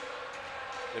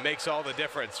 It makes all the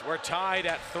difference. We're tied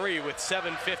at 3 with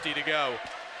 7:50 to go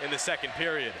in the second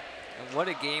period. And what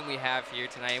a game we have here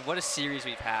tonight. And what a series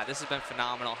we've had. This has been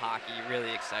phenomenal hockey,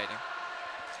 really exciting.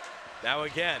 Now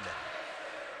again,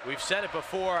 we've said it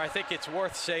before, I think it's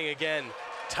worth saying again,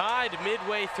 tied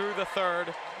midway through the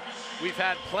third. We've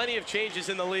had plenty of changes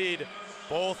in the lead.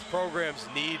 Both programs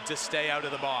need to stay out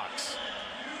of the box.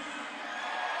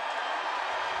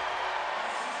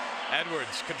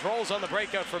 Edwards controls on the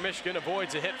breakout for Michigan,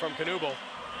 avoids a hit from Knuble.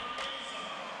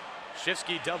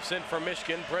 Shifsky dumps in for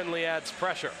Michigan, Brindley adds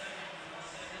pressure.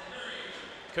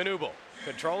 Knuble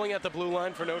controlling at the blue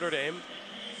line for Notre Dame.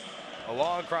 A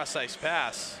long cross-ice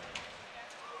pass.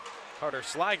 Carter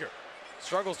Slager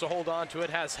struggles to hold on to it,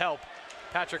 has help.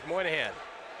 Patrick Moynihan,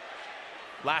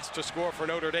 last to score for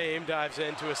Notre Dame, dives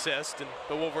in to assist, and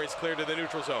the Wolverines clear to the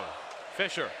neutral zone.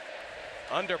 Fisher,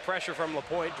 under pressure from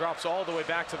LaPointe, drops all the way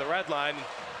back to the red line.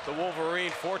 The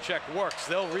Wolverine forecheck works.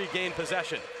 They'll regain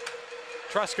possession.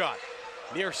 Truscott,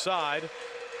 near side,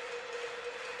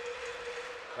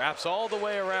 wraps all the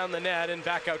way around the net and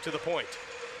back out to the point.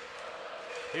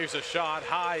 Here's a shot,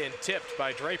 high and tipped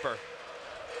by Draper.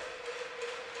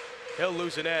 He'll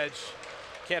lose an edge,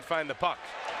 can't find the puck.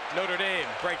 Notre Dame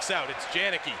breaks out, it's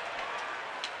Janicki.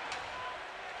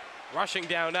 Rushing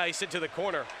down ice into the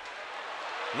corner.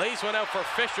 Lays one out for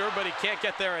Fisher, but he can't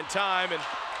get there in time, and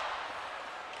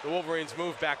the Wolverines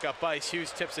move back up ice.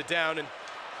 Hughes tips it down, and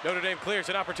Notre Dame clears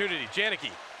an opportunity.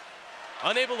 Janicki,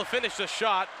 unable to finish the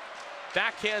shot,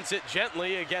 backhands it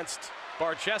gently against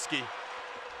Barczewski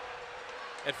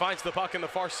and finds the puck in the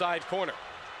far side corner.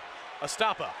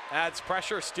 Estapa adds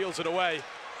pressure, steals it away.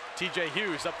 TJ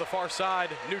Hughes up the far side,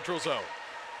 neutral zone.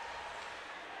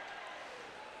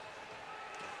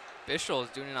 Bischel is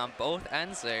doing it on both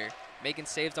ends there, making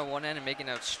saves on one end and making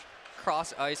a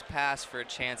cross ice pass for a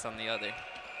chance on the other.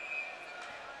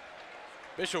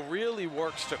 Bischel really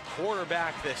works to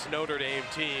quarterback this Notre Dame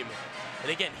team.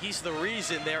 And again, he's the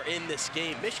reason they're in this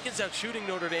game. Michigan's out shooting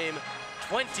Notre Dame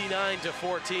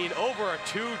 29-14, over a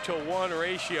 2-to-1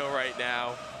 ratio right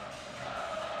now.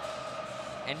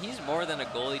 And he's more than a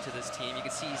goalie to this team. You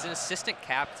can see he's an assistant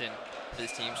captain for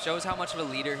this team. Shows how much of a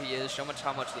leader he is, how much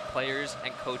the players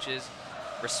and coaches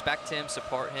respect him,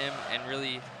 support him, and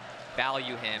really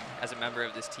value him as a member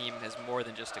of this team as more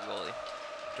than just a goalie.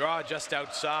 Draw just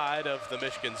outside of the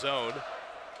Michigan zone.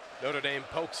 Notre Dame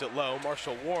pokes it low.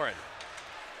 Marshall Warren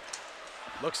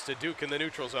looks to Duke in the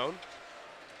neutral zone.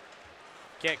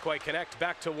 Can't quite connect.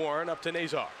 Back to Warren, up to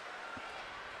Nazar.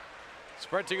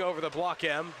 Sprinting over the block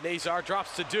M. Nazar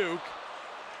drops to Duke.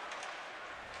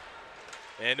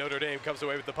 And Notre Dame comes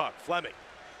away with the puck. Fleming.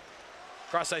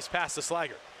 Cross ice pass to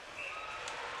Slager.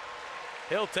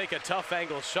 He'll take a tough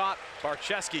angle shot.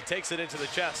 Barczewski takes it into the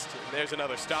chest. And there's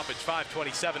another stoppage.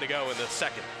 5:27 to go in the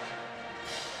second.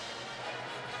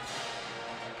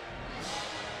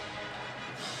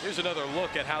 Here's another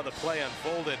look at how the play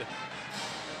unfolded.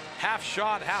 Half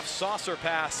shot, half saucer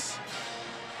pass.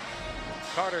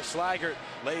 Carter Slaggert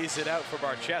lays it out for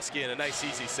Barczewski and a nice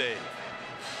easy save.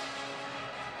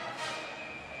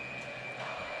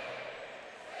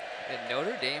 And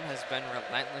Notre Dame has been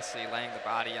relentlessly laying the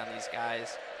body on these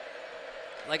guys.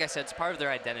 Like I said, it's part of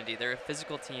their identity. They're a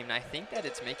physical team, and I think that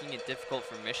it's making it difficult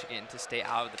for Michigan to stay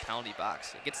out of the penalty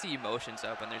box. It gets the emotions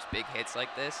up when there's big hits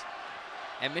like this.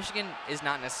 And Michigan is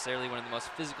not necessarily one of the most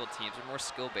physical teams. They're more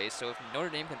skill-based, so if Notre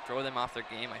Dame can throw them off their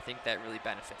game, I think that really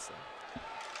benefits them.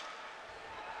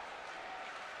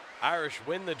 Irish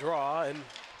win the draw in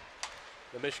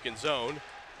the Michigan zone.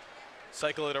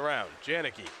 Cycle it around.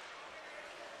 Janicki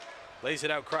lays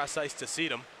it out cross ice to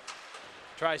Seedham.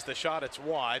 Tries the shot, it's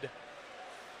wide.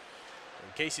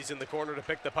 And Casey's in the corner to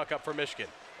pick the puck up for Michigan.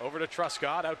 Over to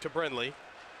Truscott, out to Brindley.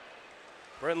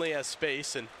 Brindley has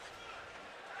space, and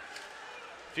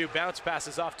a few bounce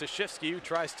passes off to Shifsky, who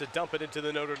tries to dump it into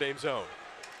the Notre Dame zone.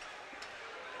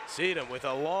 Seedham with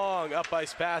a long up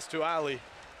ice pass to Ali.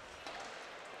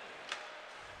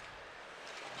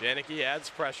 Janicki adds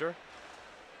pressure.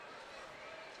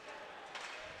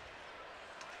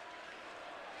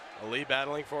 Ali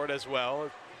battling for it as well.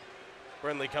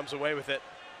 Brindley comes away with it,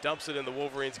 dumps it, and the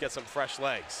Wolverines get some fresh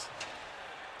legs.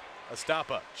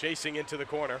 Estapa chasing into the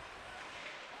corner.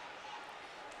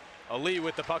 Ali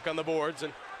with the puck on the boards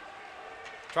and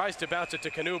tries to bounce it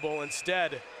to Knuble.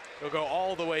 Instead, he'll go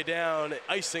all the way down.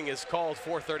 Icing is called.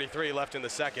 4:33 left in the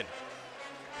second.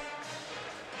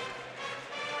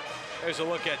 There's a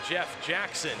look at Jeff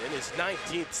Jackson in his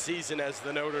 19th season as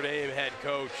the Notre Dame head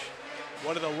coach.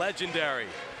 One of the legendary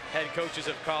head coaches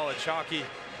of college hockey.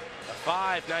 A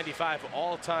 .595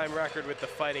 all-time record with the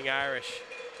Fighting Irish.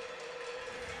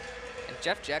 And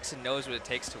Jeff Jackson knows what it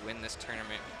takes to win this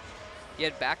tournament. He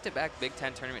had back-to-back Big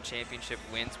Ten tournament championship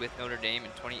wins with Notre Dame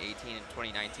in 2018 and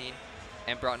 2019,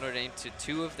 and brought Notre Dame to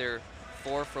 2 of their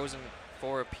 4 Frozen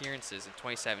Four appearances in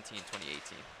 2017 and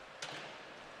 2018.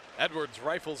 Edwards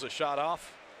rifles a shot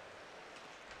off.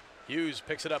 Hughes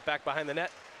picks it up back behind the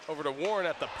net. Over to Warren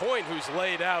at the point, who's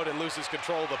laid out and loses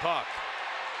control of the puck.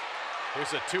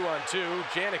 Here's a 2-on-2.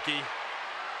 Janicki.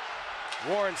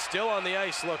 Warren still on the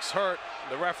ice, looks hurt.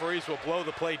 The referees will blow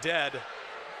the play dead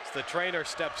as the trainer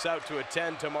steps out to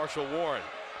attend to Marshall Warren.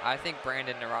 I think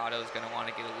Brandon Naranjo is going to want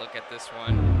to get a look at this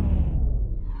one.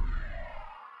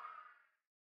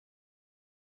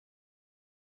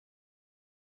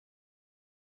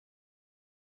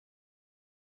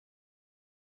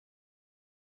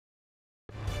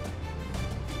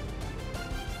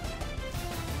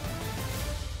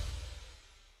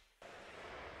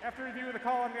 After review of the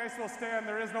call on the ice will stand,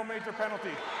 there is no major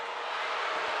penalty.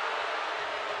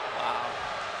 Wow.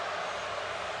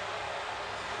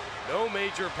 No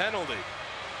major penalty.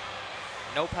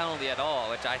 No penalty at all,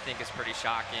 which I think is pretty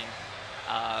shocking.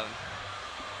 I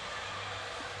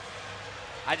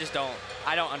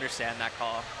don't understand that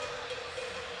call.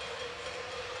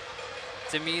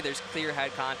 To me, there's clear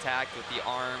head contact with the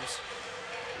arms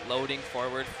loading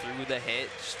forward through the hit,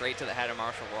 straight to the head of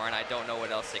Marshall Warren. I don't know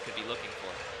what else they could be looking for.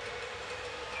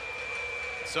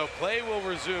 So play will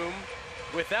resume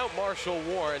without Marshall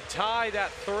Warren. Tied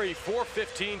at 3,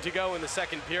 4:15 to go in the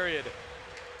second period.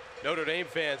 Notre Dame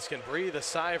fans can breathe a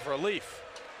sigh of relief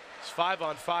as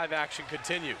 5-on-5 action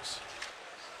continues.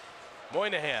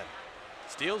 Moynihan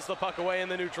steals the puck away in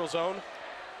the neutral zone.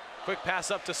 Quick pass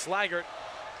up to Slaggert.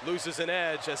 Loses an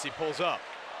edge as he pulls up.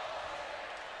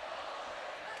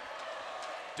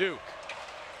 Duke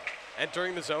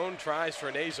entering the zone, tries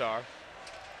for Nazar.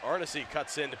 Arnessy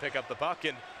cuts in to pick up the puck,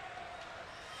 and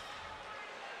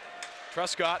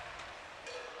Truscott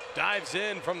dives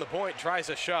in from the point, tries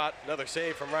a shot. Another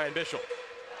save from Ryan Bischel.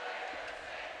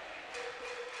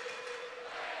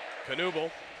 Knuble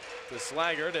to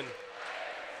Slaggert, and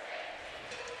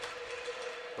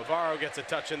Bavaro gets a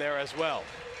touch in there as well.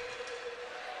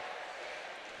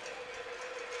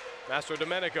 Mastro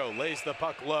Domenico lays the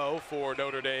puck low for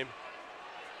Notre Dame.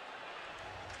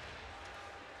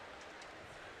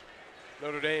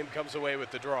 Notre Dame comes away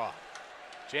with the draw.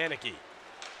 Janicki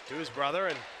to his brother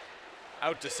and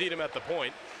out to seat him at the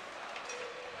point.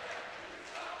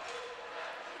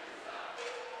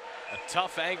 A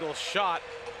tough angle shot,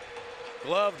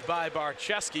 gloved by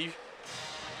Barczewski,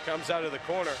 comes out of the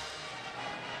corner.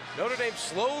 Notre Dame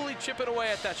slowly chipping away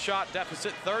at that shot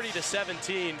deficit,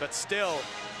 30-17, but still,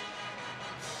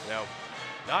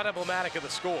 not emblematic of the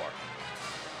score.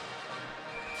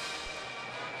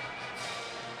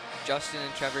 Justin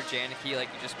and Trevor Janicki, like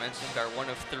you just mentioned, are one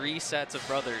of 3 sets of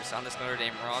brothers on this Notre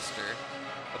Dame roster,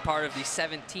 a part of the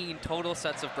 17 total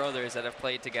sets of brothers that have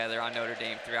played together on Notre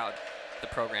Dame throughout the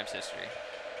program's history.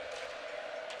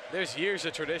 There's years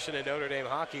of tradition in Notre Dame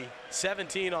hockey.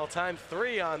 17 all-time,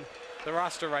 3 on the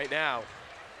roster right now.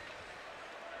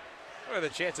 What are the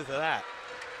chances of that?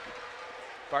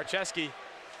 Barczewski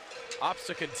opts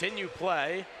to continue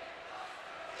play.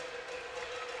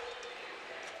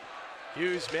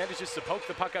 Hughes manages to poke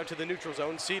the puck out to the neutral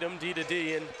zone. Seedham D to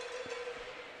D, and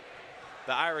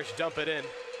the Irish dump it in.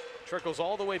 Trickles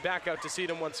all the way back out to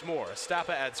Seedham once more. Estapa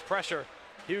adds pressure.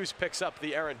 Hughes picks up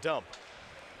the errant dump.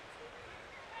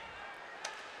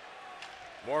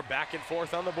 More back and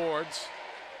forth on the boards.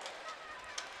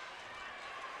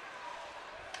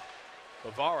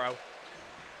 Bavaro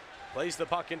plays the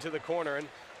puck into the corner, and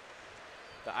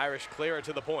the Irish clear it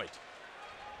to the point.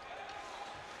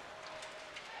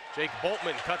 Jake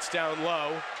Boltman cuts down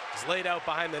low. Is laid out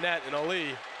behind the net, and Ali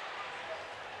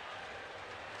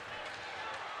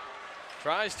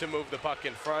tries to move the puck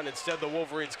in front. Instead, the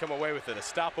Wolverines come away with it.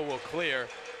 Estapa will clear.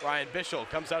 Ryan Bischel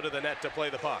comes out of the net to play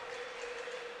the puck.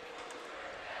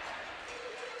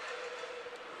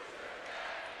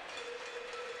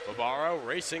 Bavaro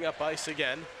racing up ice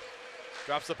again.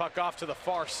 Drops the puck off to the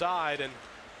far side, and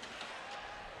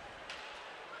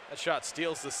that shot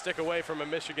steals the stick away from a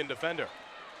Michigan defender.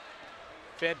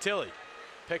 Fantilli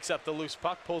picks up the loose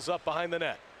puck, pulls up behind the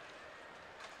net.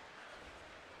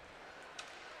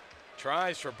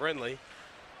 Tries for Brindley,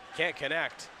 can't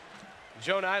connect.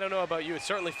 Jonah, I don't know about you, it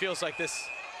certainly feels like the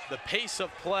pace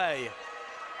of play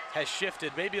has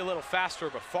shifted, maybe a little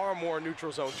faster, but far more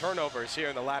neutral zone turnovers here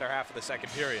in the latter half of the second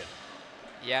period.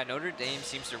 Yeah, Notre Dame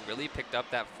seems to really picked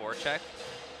up that forecheck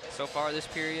so far this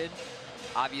period.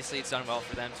 Obviously, it's done well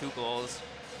for them, 2 goals.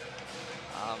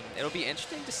 It'll be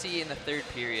interesting to see in the third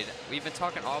period. We've been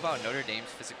talking all about Notre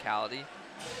Dame's physicality,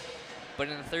 but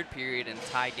in the third period in a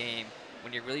tie game,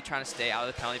 when you're really trying to stay out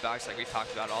of the penalty box like we've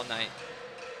talked about all night,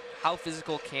 how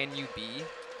physical can you be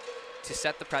to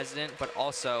set the precedent, but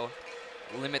also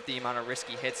limit the amount of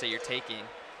risky hits that you're taking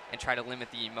and try to limit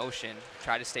the emotion,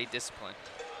 try to stay disciplined.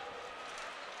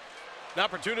 An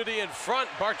opportunity in front.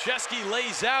 Barczewski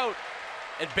lays out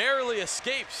and barely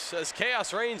escapes as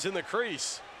chaos reigns in the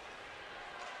crease.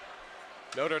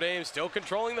 Notre Dame still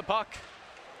controlling the puck.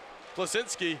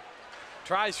 Plasinski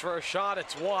tries for a shot,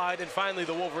 it's wide, and finally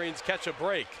the Wolverines catch a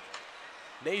break.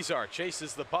 Nazar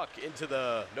chases the puck into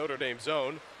the Notre Dame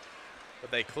zone,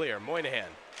 but they clear. Moynihan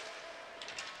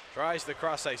tries the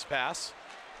cross-ice pass.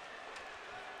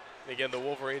 And again, the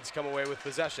Wolverines come away with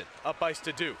possession. Up ice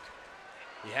to Duke.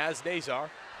 He has Nazar,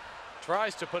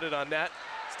 tries to put it on net,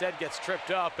 instead gets tripped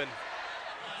up, and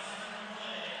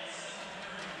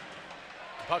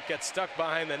the puck gets stuck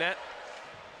behind the net.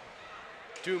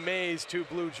 2 maize, 2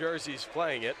 blue jerseys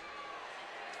playing it.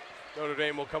 Notre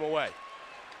Dame will come away.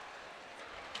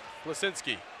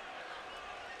 Plasinski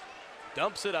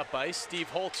dumps it up ice. Steve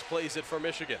Holtz plays it for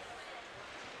Michigan.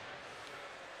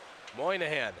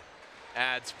 Moynihan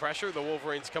adds pressure. The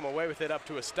Wolverines come away with it up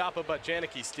to Estapa, but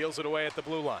Janicki steals it away at the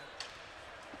blue line.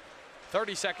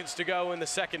 30 seconds to go in the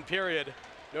second period.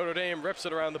 Notre Dame rips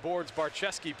it around the boards.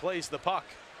 Barczewski plays the puck,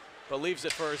 but leaves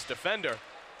it for his defender.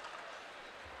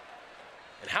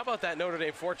 And how about that Notre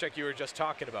Dame forecheck you were just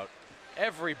talking about?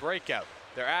 Every breakout,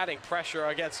 they're adding pressure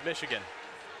against Michigan.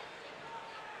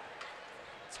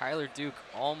 Tyler Duke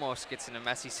almost gets in a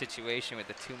messy situation with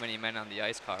the too many men on the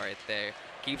ice call right there.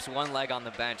 Keeps one leg on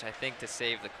the bench, I think, to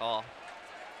save the call.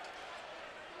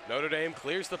 Notre Dame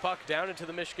clears the puck down into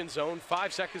the Michigan zone.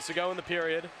 5 seconds to go in the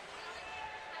period.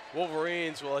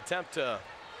 Wolverines will attempt to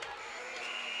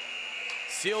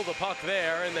seal the puck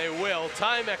there, and they will.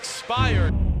 Time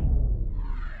expired.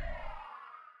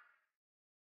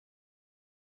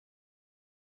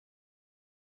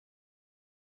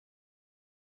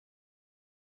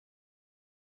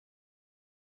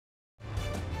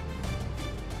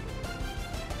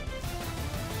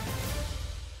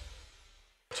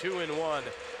 Two and one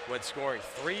when scoring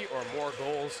 3 or more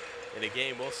goals in a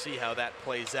game. We'll see how that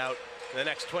plays out in the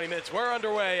next 20 minutes. We're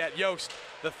underway at Yost,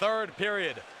 the third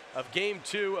period of Game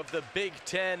 2 of the Big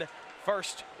Ten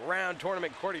first round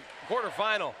tournament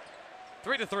quarterfinal.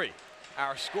 3-3.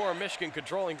 Our score, Michigan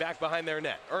controlling back behind their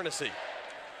net. Ernessy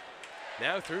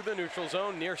now through the neutral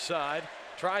zone, near side.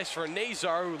 Tries for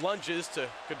Nazar, who lunges to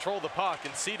control the puck,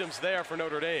 and Sedum's there for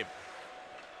Notre Dame.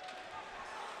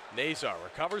 Nazar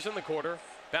recovers in the quarter.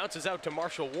 Bounces out to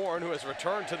Marshall Warren, who has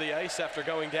returned to the ice after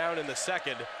going down in the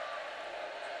second.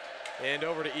 And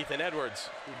over to Ethan Edwards,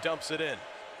 who dumps it in.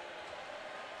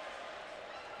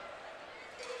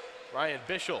 Ryan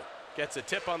Bischel gets a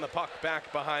tip on the puck back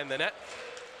behind the net.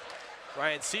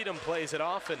 Ryan Sedum plays it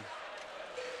off and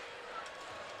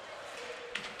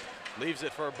leaves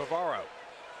it for Bavaro.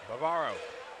 Bavaro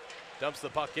dumps the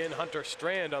puck in. Hunter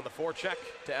Strand on the forecheck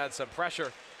to add some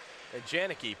pressure. And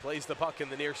Janicki plays the puck in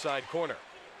the near side corner.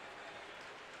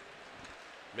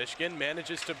 Michigan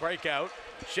manages to break out.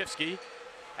 Shifsky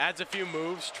adds a few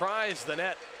moves, tries the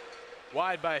net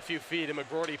wide by a few feet, and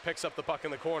McGroarty picks up the puck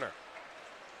in the corner.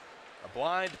 A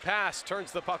blind pass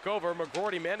turns the puck over.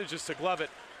 McGroarty manages to glove it,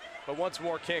 but once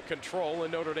more can't control,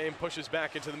 and Notre Dame pushes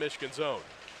back into the Michigan zone.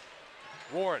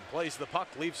 Warren plays the puck,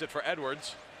 leaves it for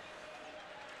Edwards.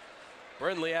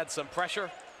 Brindley adds some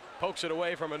pressure, pokes it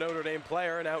away from a Notre Dame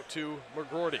player and out to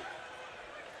McGroarty.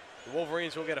 The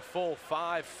Wolverines will get a full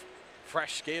 5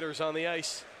 fresh skaters on the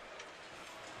ice.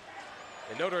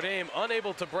 And Notre Dame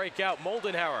unable to break out.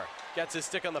 Moldenhauer gets his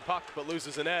stick on the puck but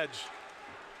loses an edge.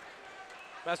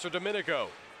 Master Domenico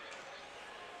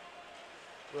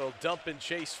will dump and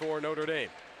chase for Notre Dame.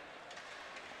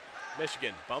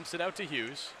 Michigan bumps it out to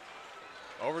Hughes.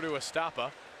 Over to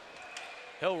Estapa.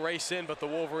 He'll race in, but the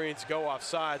Wolverines go off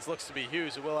sides. Looks to be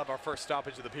Hughes, and we'll have our first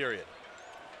stoppage of the period.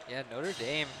 Yeah, Notre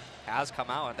Dame has come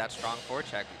out with that strong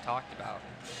forecheck we talked about.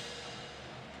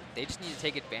 They just need to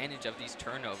take advantage of these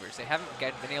turnovers. They haven't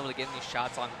been able to get any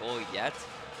shots on goal yet,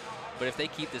 but if they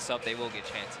keep this up, they will get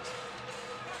chances.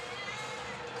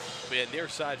 We had near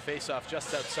side faceoff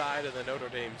just outside of the Notre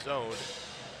Dame zone.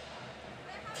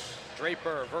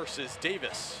 Draper versus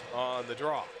Davis on the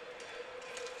draw.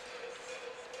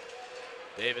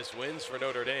 Davis wins for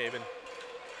Notre Dame, and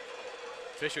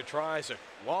Fisher tries a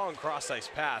long cross-ice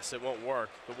pass. It won't work.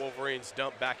 The Wolverines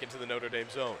dump back into the Notre Dame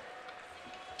zone.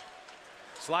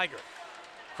 Sliger,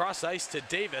 cross ice to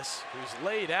Davis, who's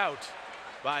laid out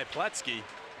by Pletzky.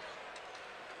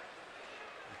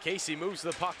 Casey moves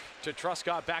the puck to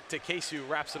Truscott, back to Casey, who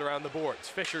wraps it around the boards.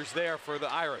 Fisher's there for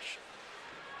the Irish.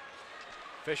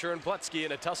 Fisher and Pletzky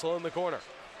in a tussle in the corner.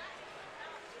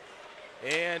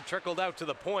 And trickled out to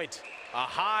the point. A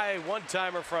high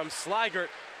one-timer from Sligert,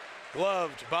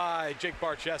 gloved by Jake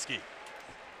Barczewski.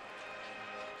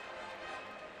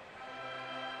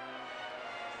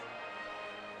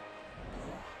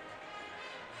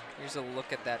 Here's a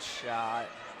look at that shot.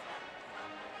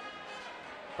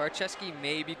 Barczewski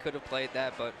maybe could have played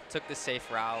that, but took the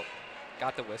safe route,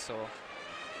 got the whistle.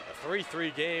 A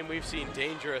 3-3 game. We've seen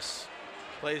dangerous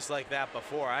plays like that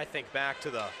before. I think back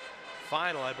to the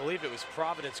final, I believe it was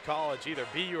Providence College, either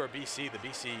BU or BC. The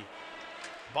BC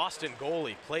Boston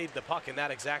goalie played the puck in that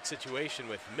exact situation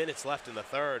with minutes left in the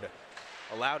third,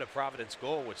 allowed a Providence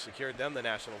goal, which secured them the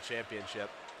national championship.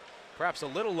 Perhaps a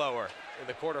little lower in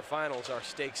the quarterfinals are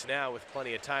stakes now with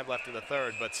plenty of time left in the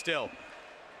third, but still,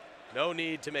 no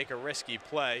need to make a risky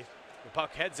play. The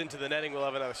puck heads into the netting. We'll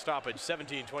have another stoppage,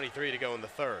 17:23 to go in the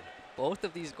third. Both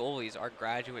of these goalies are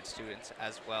graduate students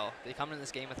as well. They come in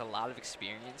this game with a lot of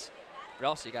experience, but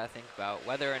also you got to think about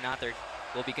whether or not they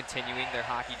will be continuing their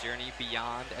hockey journey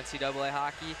beyond NCAA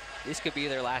hockey. This could be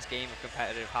their last game of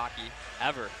competitive hockey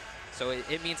ever. So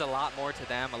it means a lot more to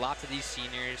them, a lot to these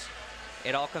seniors.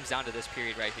 It all comes down to this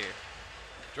period right here.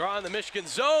 Draw in the Michigan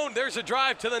zone. There's a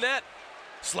drive to the net.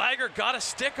 Slager got a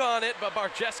stick on it, but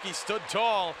Barczewski stood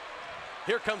tall.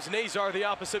 Here comes Nazar the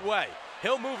opposite way.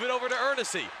 He'll move it over to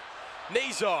Ernest.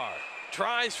 Nazar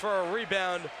tries for a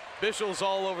rebound. Bischel's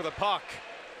all over the puck.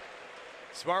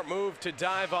 Smart move to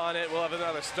dive on it. We'll have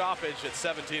another stoppage at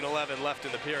 17:11 left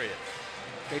in the period.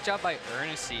 Great job by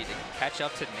Ernest to catch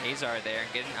up to Nazar there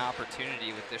and get an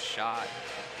opportunity with this shot.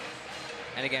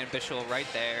 And again, Bischel right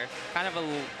there. Kind of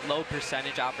a low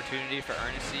percentage opportunity for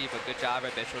Ernest, but good job by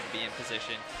Bischel to be in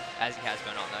position as he has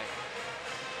been all night.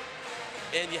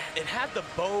 And it had the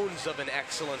bones of an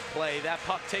excellent play. That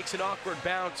puck takes an awkward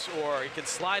bounce, or he can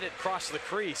slide it across the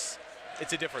crease.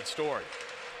 It's a different story.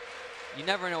 You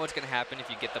never know what's going to happen if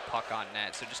you get the puck on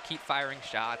net. So just keep firing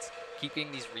shots, keep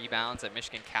getting these rebounds that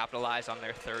Michigan capitalized on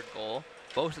their third goal.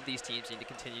 Both of these teams need to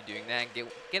continue doing that and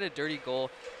get a dirty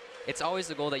goal. It's always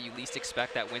the goal that you least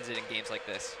expect that wins it in games like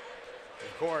this.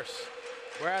 Of course.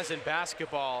 Whereas in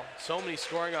basketball, so many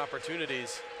scoring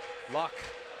opportunities, luck,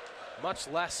 much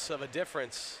less of a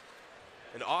difference.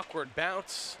 An awkward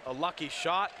bounce, a lucky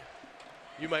shot,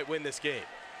 you might win this game.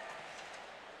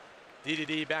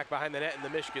 DDD back behind the net in the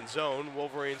Michigan zone.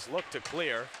 Wolverines look to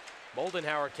clear.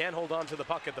 Moldenhauer can't hold on to the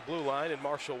puck at the blue line, and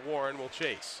Marshall Warren will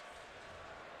chase.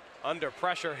 Under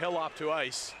pressure, Hill up to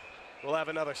ice. We'll have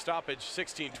another stoppage,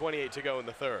 16:28 to go in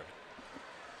the third.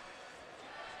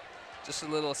 Just a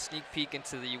little sneak peek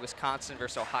into the Wisconsin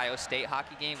versus Ohio State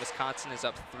hockey game. Wisconsin is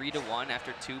up 3-1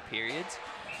 after 2 periods,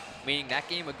 meaning that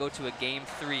game would go to a game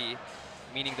 3,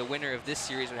 meaning the winner of this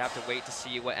series would have to wait to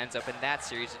see what ends up in that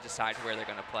series to decide where they're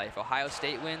going to play. If Ohio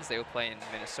State wins, they will play in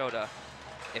Minnesota.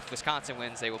 If Wisconsin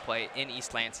wins, they will play in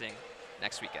East Lansing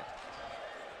next weekend.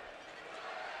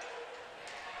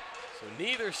 So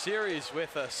neither series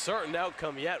with a certain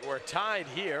outcome yet. We're tied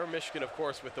here. Michigan, of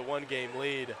course, with the 1-game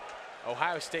lead.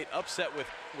 Ohio State upset with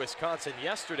Wisconsin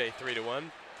yesterday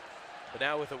 3-1, but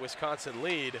now with a Wisconsin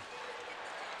lead.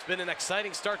 It's been an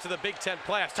exciting start to the Big Ten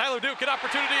playoffs. Tyler Duke, an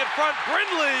opportunity in front.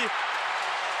 Brindley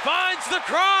finds the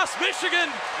cross. Michigan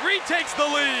retakes the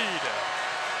lead.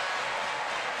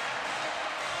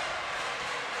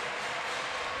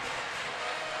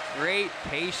 Great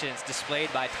patience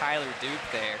displayed by Tyler Duke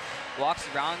there. Walks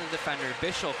around the defender.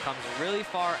 Bischel comes really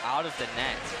far out of the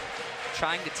net,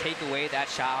 trying to take away that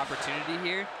shot opportunity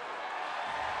here.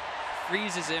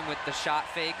 Freezes in with the shot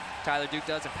fake, Tyler Duke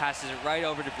does, and passes it right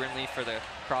over to Brindley for the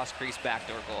cross crease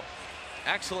backdoor goal.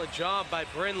 Excellent job by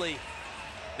Brindley.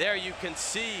 There you can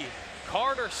see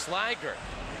Carter Slager.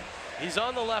 He's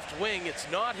on the left wing. It's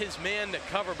not his man to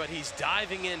cover, but he's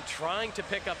diving in, trying to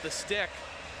pick up the stick,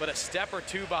 but a step or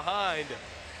two behind.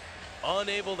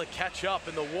 Unable to catch up,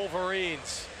 and the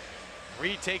Wolverines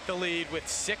retake the lead with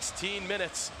 16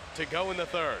 minutes to go in the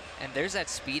third. And there's that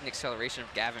speed and acceleration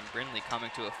of Gavin Brindley coming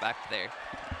to effect there.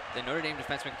 The Notre Dame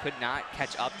defenseman could not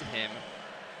catch up to him,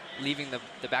 leaving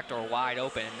the back door wide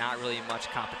open and not really much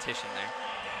competition there.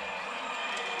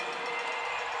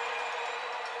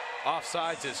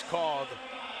 Offsides is called.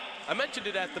 I mentioned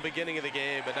it at the beginning of the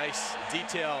game, a nice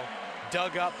detail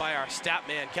dug up by our stat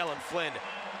man, Kellen Flynn.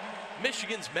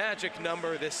 Michigan's magic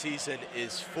number this season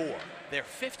is 4. They're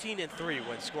 15-3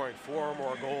 when scoring 4 or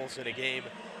more goals in a game.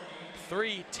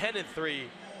 10-3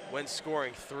 when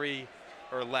scoring 3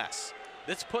 or less.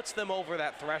 This puts them over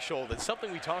that threshold. It's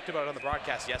something we talked about on the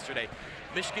broadcast yesterday.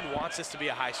 Michigan wants this to be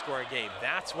a high-scoring game.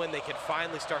 That's when they can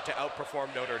finally start to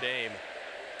outperform Notre Dame.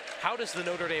 How does the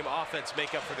Notre Dame offense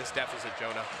make up for this deficit,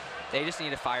 Jonah? They just need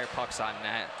to fire pucks on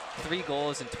net. 3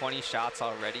 goals and 20 shots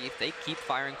already. If they keep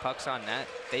firing pucks on net,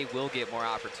 they will get more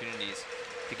opportunities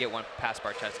to get one past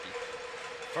Barczewski.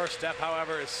 First step,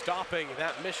 however, is stopping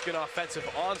that Michigan offensive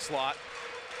onslaught.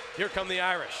 Here come the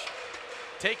Irish.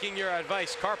 Taking your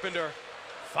advice, Carpenter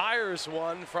fires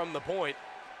one from the point.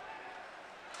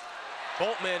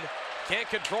 Boltman can't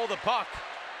control the puck,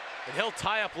 and he'll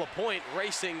tie up LaPointe,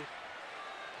 racing,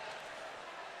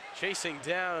 chasing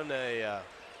down a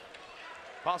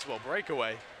possible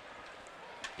breakaway.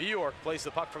 Bjork plays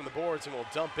the puck from the boards and will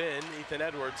dump in. Ethan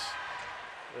Edwards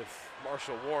with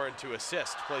Marshall Warren to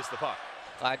assist, plays the puck.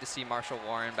 Glad to see Marshall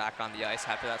Warren back on the ice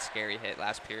after that scary hit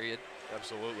last period.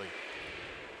 Absolutely.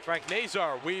 Frank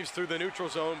Nazar weaves through the neutral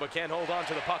zone but can't hold on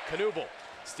to the puck. Knuble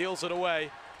steals it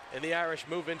away, and the Irish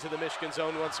move into the Michigan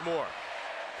zone once more.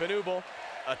 Knuble,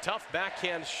 a tough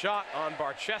backhand shot on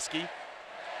Barczewski.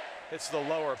 hits the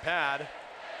lower pad.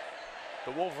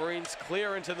 The Wolverines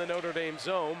clear into the Notre Dame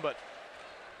zone, but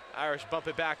Irish bump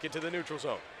it back into the neutral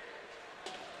zone.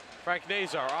 Frank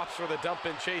Nazar opts for the dump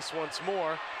and chase once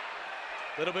more.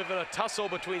 Little bit of a tussle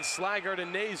between Slaggart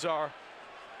and Nazar,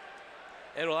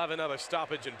 and we'll have another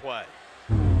stoppage in play.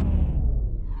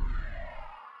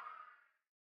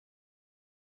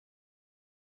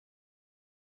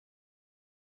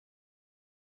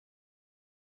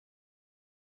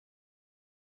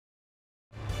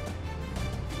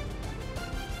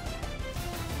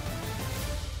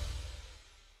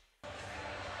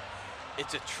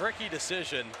 It's a tricky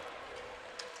decision.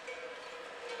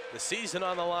 The season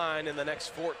on the line in the next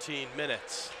 14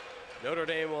 minutes. Notre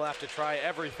Dame will have to try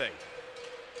everything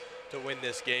to win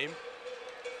this game.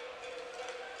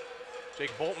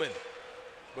 Jake Boltman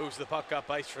moves the puck up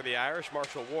ice for the Irish.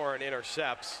 Marshall Warren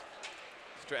intercepts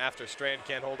after Strand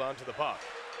can't hold on to the puck.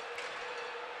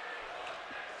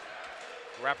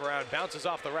 Wraparound bounces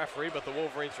off the referee, but the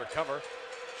Wolverines recover.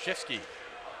 Shifsky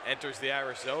enters the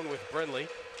Irish zone with Brindley.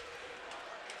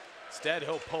 Instead,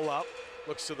 he'll pull up,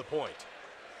 looks to the point.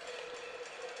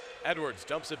 Edwards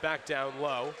dumps it back down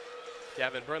low.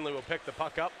 Gavin Brindley will pick the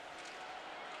puck up.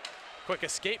 Quick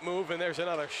escape move, and there's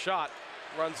another shot.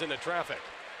 Runs into traffic.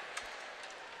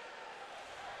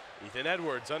 Ethan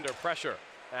Edwards under pressure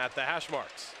at the hash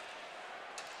marks.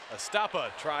 Estapa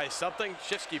tries something.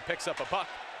 Shifsky picks up a puck.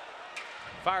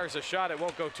 Fires a shot, it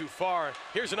won't go too far.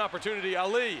 Here's an opportunity,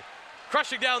 Ali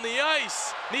crushing down the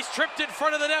ice. And he's tripped in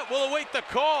front of the net, will await the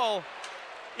call.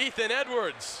 Ethan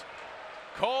Edwards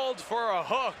called for a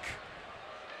hook.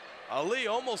 Ali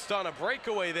almost on a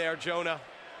breakaway there, Jonah.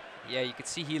 Yeah, you could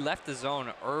see he left the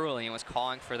zone early and was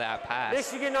calling for that pass.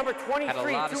 Michigan number 23, had a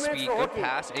lot 2 of minutes speed, for good hooking.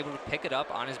 pass, able to pick it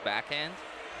up on his backhand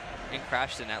and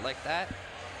crash the net like that.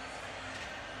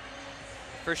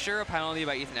 For sure a penalty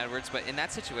by Ethan Edwards, but in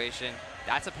that situation,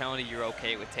 that's a penalty you're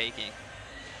okay with taking.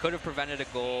 Could have prevented a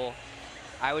goal.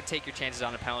 I would take your chances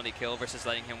on a penalty kill versus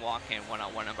letting him walk in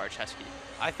one-on-one on Barczewski.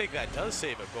 I think that does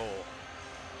save a goal.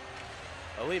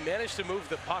 Ali managed to move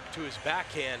the puck to his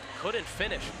backhand, couldn't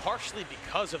finish, partially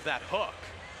because of that hook.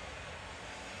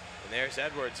 And there's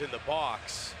Edwards in the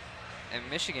box. And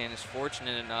Michigan is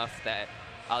fortunate enough that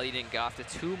Ali didn't get off to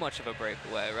too much of a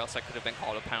breakaway, or else that could have been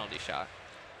called a penalty shot.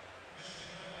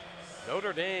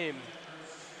 Notre Dame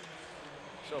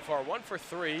so far 1 for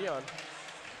 3 on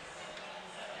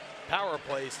power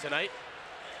plays tonight.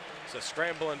 It's a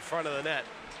scramble in front of the net.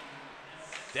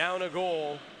 Down a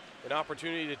goal, an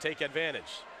opportunity to take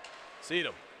advantage.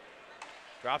 Seedham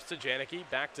drops to Janicki,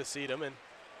 back to Seedham, and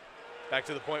back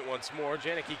to the point once more.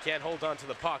 Janicki can't hold on to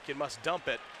the puck and must dump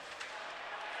it.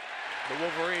 The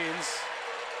Wolverines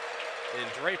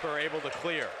and Draper able to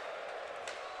clear.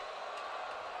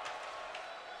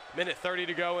 Minute 30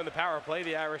 to go in the power play.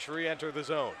 The Irish re-enter the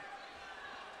zone.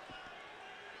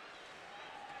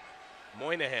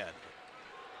 Moynihan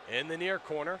in the near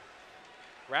corner.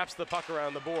 Wraps the puck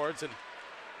around the boards, and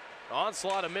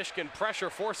onslaught of Michigan pressure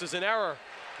forces an error.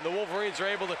 And the Wolverines are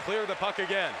able to clear the puck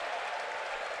again.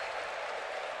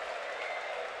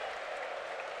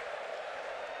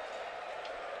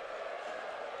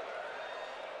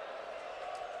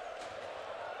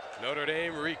 Notre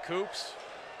Dame recoups.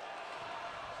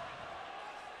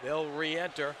 They'll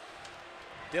re-enter.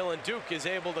 Dylan Duke is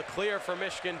able to clear for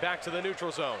Michigan back to the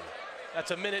neutral zone.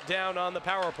 That's a minute down on the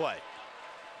power play.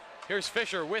 Here's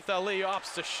Fisher with Ali,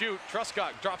 opts to shoot.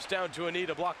 Truscott drops down to a knee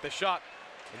to block the shot.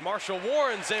 And Marshall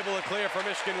Warren's able to clear for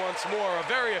Michigan once more. A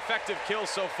very effective kill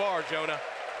so far, Jonah.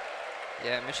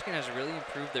 Yeah, Michigan has really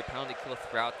improved their penalty kill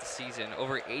throughout the season,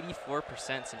 over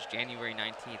 84% since January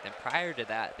 19th. And prior to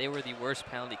that, they were the worst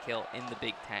penalty kill in the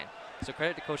Big Ten. So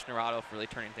credit to Coach Naranjo for really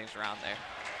turning things around there.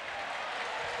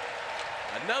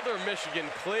 Another Michigan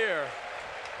clear.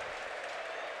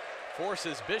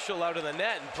 Forces Bischel out of the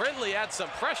net, and Brindley adds some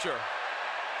pressure.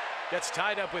 Gets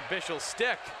tied up with Bischel's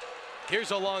stick.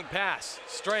 Here's a long pass.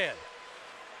 Strand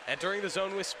entering the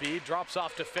zone with speed, drops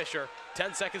off to Fisher.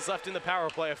 10 seconds left in the power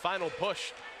play. A final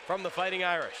push from the Fighting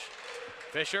Irish.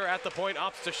 Fisher at the point,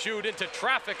 opts to shoot into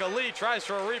traffic. Ali tries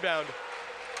for a rebound.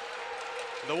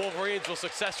 The Wolverines will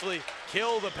successfully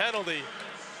kill the penalty.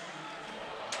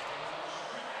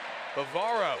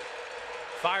 Bavaro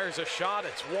fires a shot,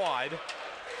 it's wide.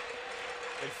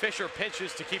 And Fisher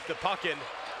pinches to keep the puck in.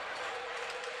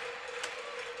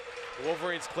 The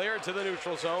Wolverines clear to the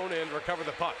neutral zone and recover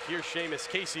the puck. Here's Seamus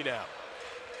Casey now.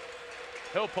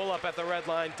 He'll pull up at the red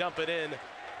line, dump it in,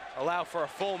 allow for a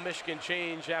full Michigan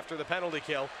change after the penalty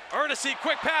kill. Ernessy,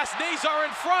 quick pass, Nazar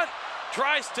in front,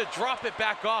 tries to drop it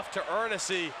back off to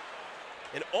Ernessy.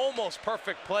 An almost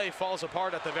perfect play falls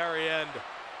apart at the very end.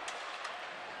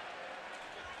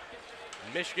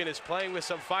 Michigan is playing with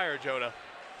some fire, Jonah.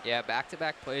 Yeah,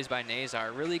 back-to-back plays by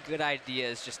Nazar. Really good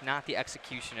ideas, just not the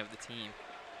execution of the team.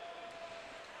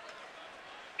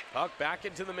 Puck back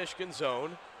into the Michigan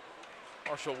zone.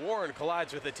 Marshall Warren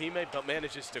collides with a teammate but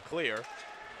manages to clear.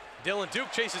 Dylan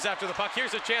Duke chases after the puck.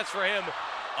 Here's a chance for him.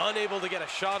 Unable to get a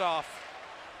shot off.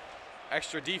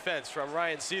 Extra defense from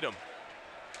Ryan Seedham.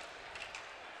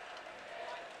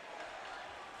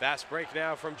 Fast break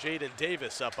now from Jaden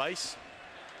Davis up ice.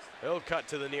 He'll cut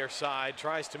to the near side,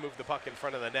 tries to move the puck in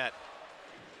front of the net.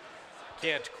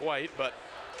 Can't quite, but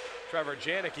Trevor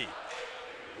Janicki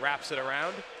wraps it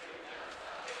around.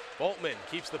 Boltman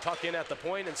keeps the puck in at the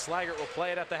point, and Slaggert will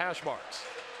play it at the hash marks.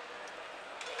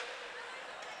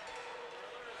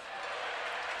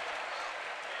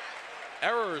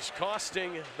 Errors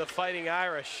costing the Fighting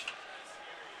Irish.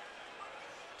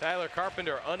 Tyler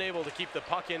Carpenter unable to keep the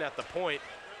puck in at the point.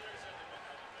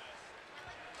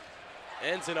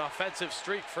 Ends an offensive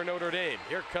streak for Notre Dame.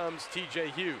 Here comes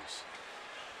TJ Hughes.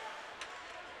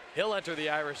 He'll enter the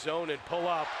Irish zone and pull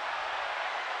up.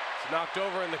 It's knocked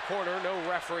over in the corner. No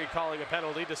referee calling a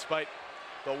penalty despite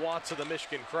the wants of the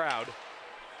Michigan crowd.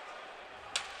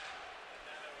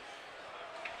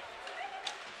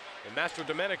 And Mastro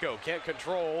Domenico can't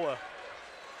control a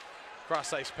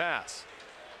cross-ice pass.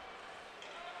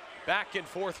 Back and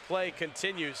forth play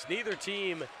continues. Neither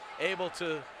team able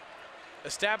to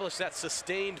establish that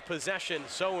sustained possession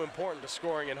so important to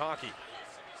scoring in hockey.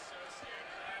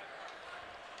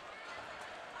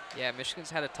 Yeah, Michigan's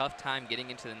had a tough time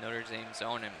getting into the Notre Dame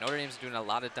zone, and Notre Dame's doing a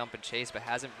lot of dump and chase, but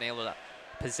hasn't been able to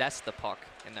possess the puck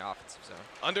in their offensive zone.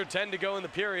 Under 10 to go in the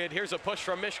period. Here's a push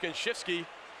from Michigan. Shifsky.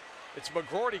 It's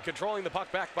McGroarty controlling the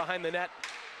puck back behind the net.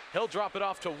 He'll drop it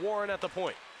off to Warren at the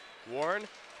point. Warren,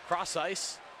 cross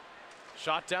ice,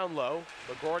 shot down low.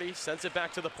 McGroarty sends it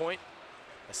back to the point.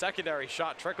 A secondary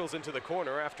shot trickles into the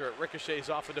corner after it ricochets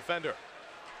off a defender.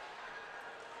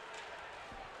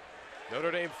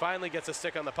 Notre Dame finally gets a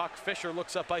stick on the puck. Fisher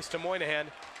looks up ice to Moynihan.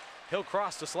 He'll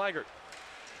cross to Slaggert.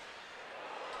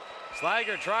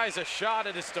 Slaggert tries a shot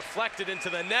and it's deflected into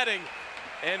the netting,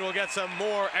 and we'll get some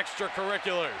more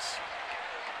extracurriculars.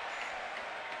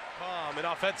 An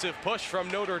offensive push from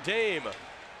Notre Dame.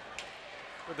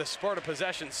 With the spurt of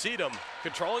possession, Seedham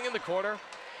controlling in the corner.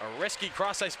 A risky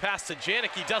cross-ice pass to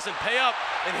Janicki doesn't pay up,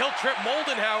 and he'll trip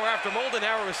Moldenhauer after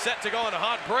Moldenhauer was set to go on a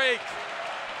hot break.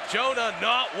 Jonah,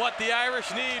 not what the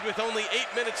Irish need with only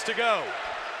 8 minutes to go.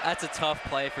 That's a tough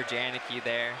play for Janicki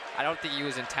there. I don't think he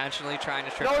was intentionally trying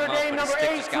to trip him Notre up, Dame, but his number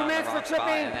stick 8, just 2 got in the minutes for wrong spot,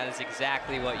 tripping. and that is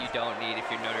exactly what you don't need if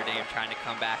you're Notre Dame trying to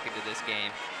come back into this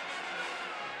game.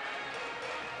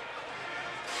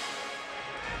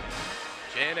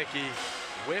 Janicki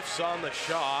whiffs on the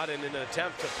shot in an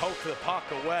attempt to poke the puck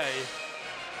away.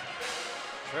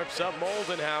 Trips up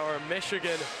Moldenhauer.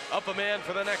 Michigan up a man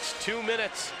for the next 2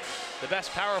 minutes. The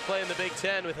best power play in the Big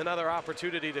Ten with another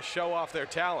opportunity to show off their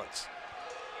talents.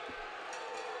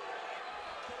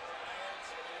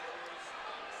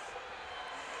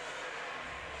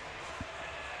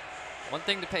 One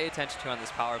thing to pay attention to on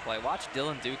this power play, watch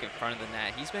Dylan Duke in front of the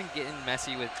net. He's been getting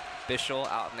messy with Bischel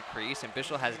out in the crease, and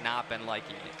Bischel has not been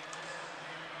liking it.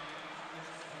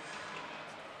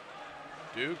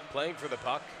 Duke playing for the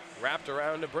puck, wrapped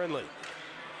around to Brindley.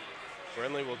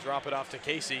 Brindley will drop it off to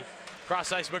Casey.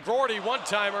 Cross ice, McGroarty,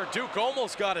 one-timer. Duke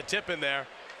almost got a tip in there.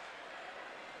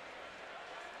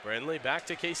 Brindley back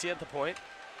to Casey at the point.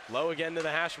 Low again to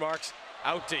the hash marks.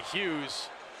 Out to Hughes.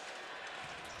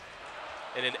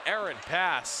 And an errant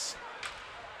pass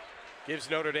gives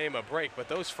Notre Dame a break. But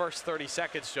those first 30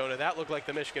 seconds, Jonah, that looked like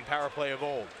the Michigan power play of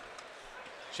old.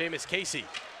 Seamus Casey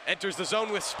enters the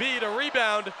zone with speed, a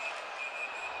rebound.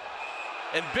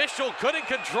 And Bischel couldn't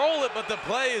control it, but the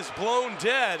play is blown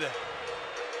dead.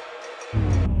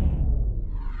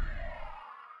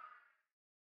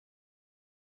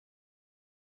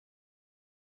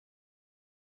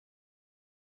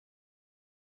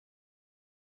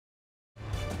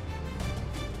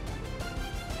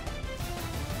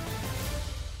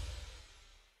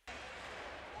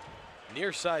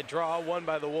 Near side draw won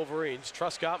by the Wolverines.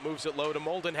 Truscott moves it low to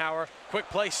Moldenhauer. Quick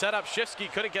play set up.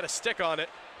 Shifsky couldn't get a stick on it.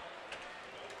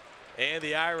 And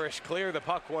the Irish clear the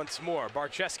puck once more.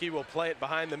 Barczewski will play it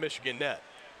behind the Michigan net.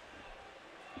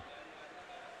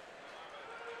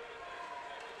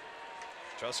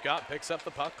 Truscott picks up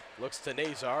the puck, looks to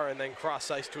Nazar, and then cross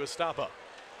ice to Estapa.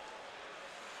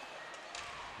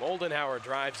 Moldenhauer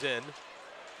drives in.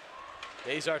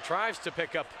 Nazar tries to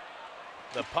pick up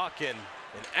the puck, and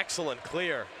an excellent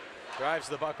clear. Drives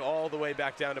the puck all the way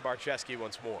back down to Barczewski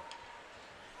once more.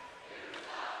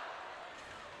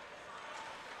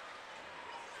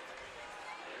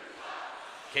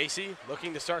 Casey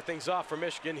looking to start things off for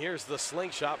Michigan. Here's the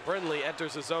slingshot. Brindley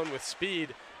enters the zone with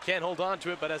speed. Can't hold on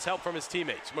to it, but has help from his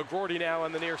teammates. McGroarty now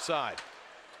on the near side.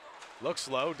 Looks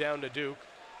low, down to Duke.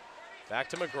 Back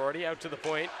to McGroarty, out to the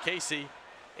point. Casey,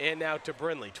 and now to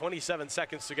Brindley. 27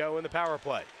 seconds to go in the power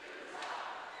play.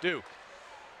 Duke.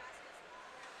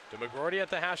 To McGroarty at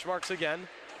the hash marks again.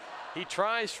 He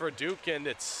tries for Duke, and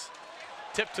it's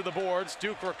tipped to the boards.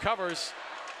 Duke recovers.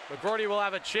 McGroarty will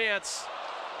have a chance,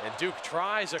 and Duke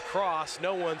tries across.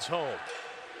 No one's home.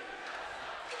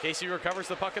 Casey recovers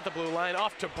the puck at the blue line.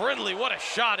 Off to Brindley. What a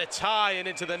shot. It's high and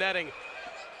into the netting.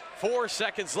 4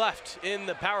 seconds left in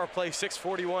the power play.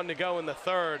 6:41 to go in the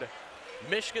third.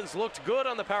 Michigan's looked good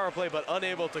on the power play, but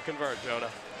unable to convert,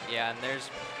 Jonah. Yeah, and there's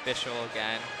Bischel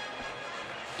again.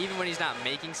 Even when he's not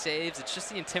making saves, it's just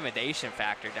the intimidation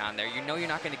factor down there. You know you're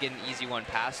not going to get an easy one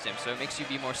past him, so it makes you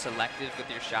be more selective with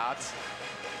your shots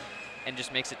and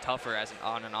just makes it tougher as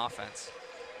on an offense.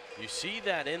 You see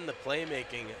that in the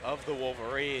playmaking of the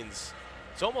Wolverines.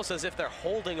 It's almost as if they're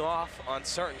holding off on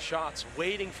certain shots,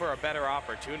 waiting for a better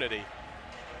opportunity.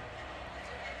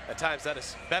 At times that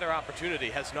better opportunity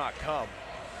has not come.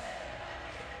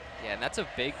 Yeah, and that's a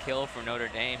big kill for Notre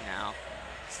Dame now.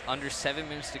 It's under 7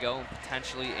 minutes to go and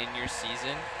potentially in your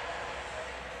season.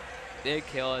 Big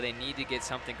kill. They need to get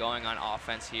something going on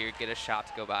offense here, get a shot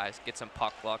to go by, get some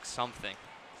puck luck, something.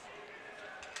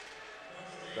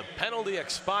 The penalty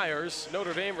expires.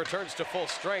 Notre Dame returns to full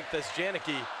strength as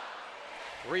Janicki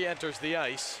re-enters the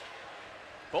ice.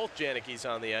 Both Janicki's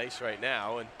on the ice right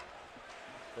now, and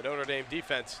the Notre Dame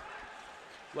defense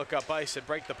look up ice and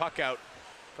break the puck out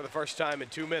for the first time in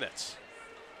 2 minutes.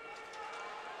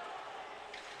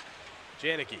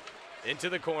 Janicki into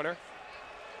the corner.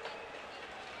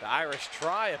 The Irish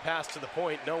try a pass to the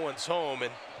point, no one's home,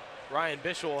 and Ryan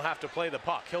Bischel will have to play the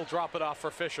puck. He'll drop it off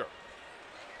for Fisher.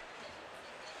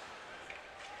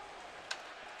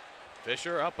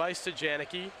 Fisher up ice to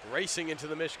Janicki, racing into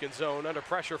the Michigan zone under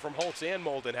pressure from Holtz and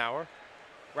Moldenhauer.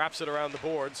 Wraps it around the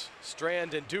boards.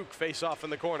 Strand and Duke face off in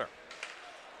the corner.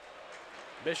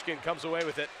 Michigan comes away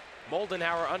with it.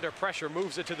 Moldenhauer under pressure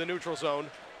moves it to the neutral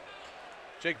zone.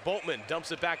 Jake Boltman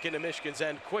dumps it back into Michigan's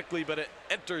end quickly, but it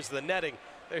enters the netting.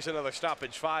 There's another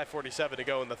stoppage, 5:47 to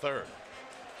go in the third.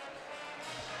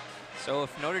 So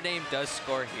if Notre Dame does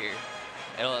score here,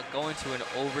 it'll go into an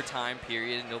overtime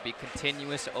period, and it'll be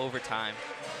continuous overtime.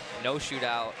 No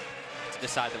shootout to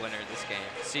decide the winner of this game.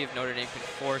 See if Notre Dame can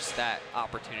force that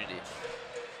opportunity.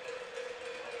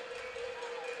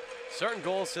 Certain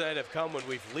goals tonight have come when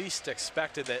we've least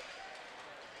expected it.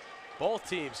 Both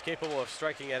teams capable of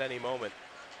striking at any moment.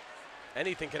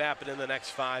 Anything could happen in the next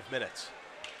 5 minutes.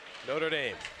 Notre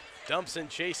Dame dumps and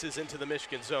chases into the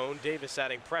Michigan zone. Davis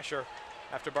adding pressure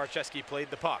after Barczewski played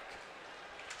the puck.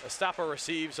 Estapa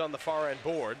receives on the far end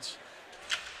boards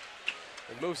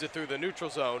and moves it through the neutral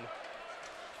zone.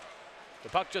 The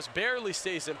puck just barely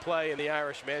stays in play, and the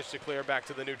Irish manage to clear back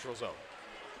to the neutral zone.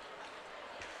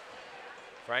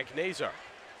 Frank Nazar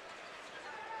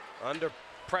under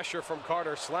pressure from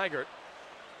Carter Slaggert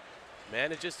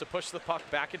manages to push the puck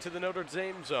back into the Notre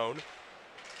Dame zone.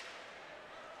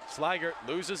 Slaggert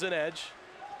loses an edge,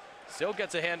 still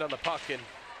gets a hand on the puck, and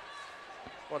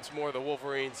once more the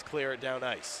Wolverines clear it down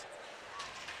ice.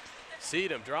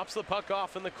 Seedham drops the puck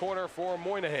off in the corner for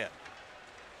Moynihan.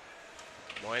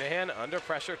 Moynihan under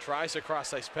pressure tries a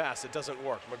cross ice pass. It doesn't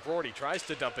work. McGroarty tries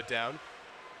to dump it down.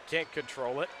 Can't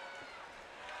control it.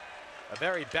 A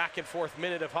very back and forth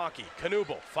minute of hockey.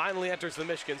 Knuble finally enters the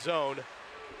Michigan zone.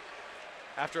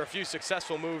 After a few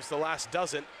successful moves, the last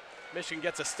doesn't. Michigan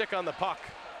gets a stick on the puck,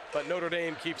 but Notre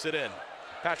Dame keeps it in.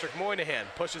 Patrick Moynihan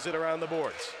pushes it around the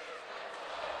boards.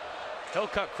 He'll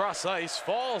cut cross ice,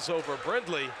 falls over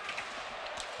Brindley,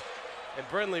 and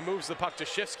Brindley moves the puck to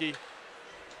Shifsky,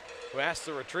 who has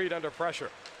to retreat under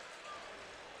pressure.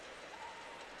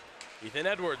 Ethan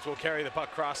Edwards will carry the puck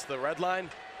across the red line,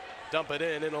 dump it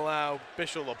in, and allow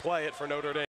Bischel to play it for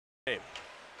Notre Dame.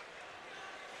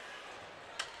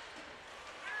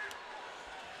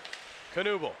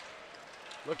 Knuble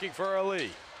looking for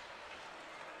Ali.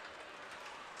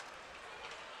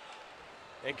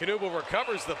 And Knuble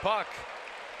recovers the puck,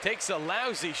 takes a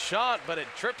lousy shot, but it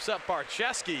trips up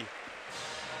Barczewski.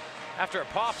 After it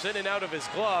pops in and out of his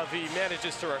glove, he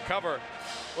manages to recover.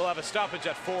 We'll have a stoppage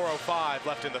at 4:05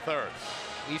 left in the third.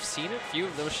 We've seen a few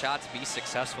of those shots be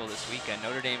successful this weekend.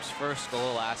 Notre Dame's first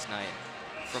goal last night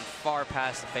from far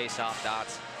past the face-off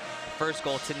dots. First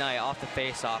goal tonight off the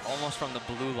face-off, almost from the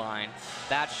blue line.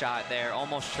 That shot there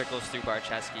almost trickles through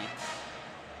Barczewski.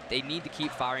 They need to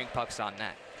keep firing pucks on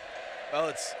net. Well,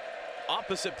 it's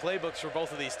Opposite playbooks for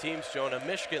both of these teams, Jonah.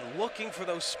 Michigan looking for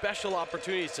those special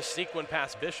opportunities to sneak one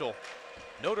past Bishel.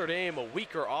 Notre Dame, a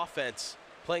weaker offense,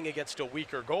 playing against a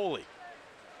weaker goalie.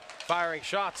 Firing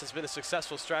shots has been a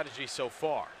successful strategy so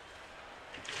far.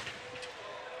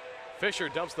 Fisher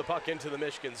dumps the puck into the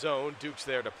Michigan zone. Duke's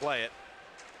there to play it.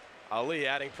 Ali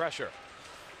adding pressure.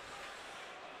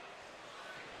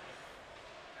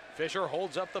 Fisher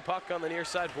holds up the puck on the near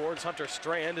side boards. Hunter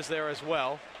Strand is there as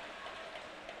well.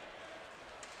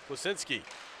 Kwasinski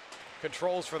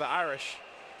controls for the Irish.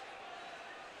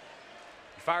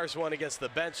 He fires one against the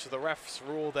bench. The refs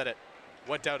rule that it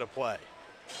went out of play.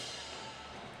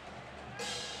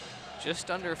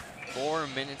 Just under 4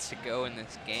 minutes to go in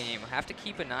this game. Have to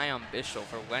keep an eye on Bishel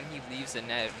for when he leaves the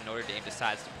net if Notre Dame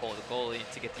decides to pull the goalie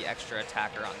to get the extra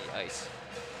attacker on the ice.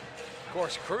 Of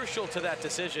course, crucial to that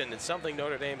decision, and something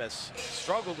Notre Dame has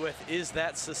struggled with, is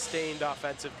that sustained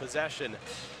offensive possession.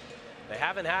 They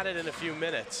haven't had it in a few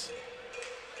minutes.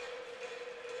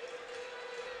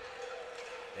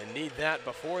 And need that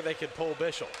before they could pull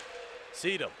Bishel.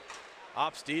 Seedham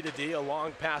opts D to D, a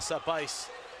long pass up ice.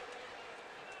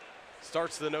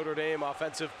 Starts the Notre Dame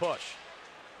offensive push.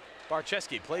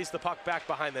 Barczewski plays the puck back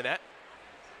behind the net.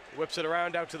 Whips it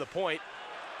around out to the point.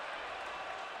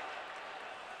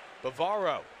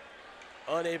 Bavaro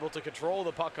unable to control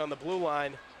the puck on the blue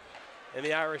line, and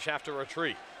the Irish have to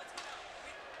retreat.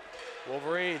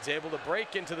 Wolverines able to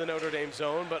break into the Notre Dame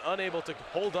zone, but unable to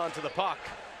hold on to the puck.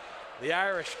 The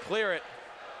Irish clear it.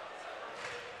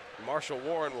 Marshall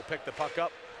Warren will pick the puck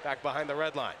up back behind the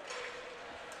red line.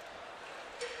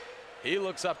 He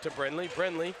looks up to Brindley.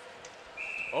 Brindley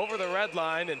over the red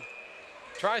line and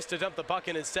tries to dump the puck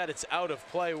in. Instead, it's out of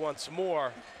play once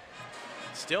more.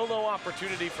 Still no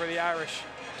opportunity for the Irish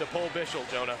to pull Bishel,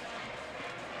 Jonah.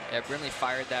 Yeah, Brindley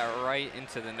fired that right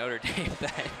into the Notre Dame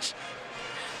bench.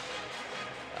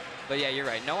 But yeah, you're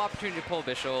right. No opportunity to pull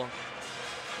Bishel.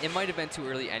 It might have been too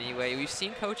early anyway. We've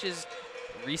seen coaches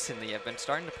recently have been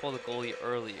starting to pull the goalie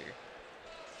earlier.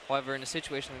 However, in a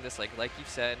situation like this, like you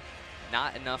said,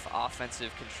 not enough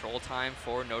offensive control time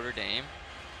for Notre Dame.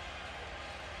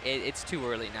 It's too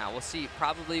early now. We'll see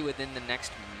probably within the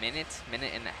next minute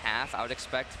and a half. I would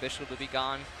expect Bishel to be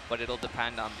gone, but it'll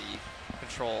depend on the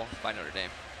control by Notre Dame.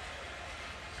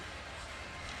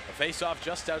 A face-off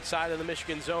just outside of the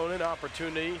Michigan zone, an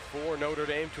opportunity for Notre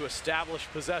Dame to establish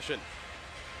possession.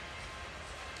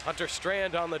 Hunter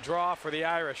Strand on the draw for the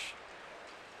Irish.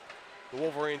 The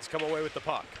Wolverines come away with the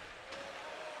puck.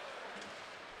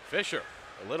 Fisher,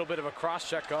 a little bit of a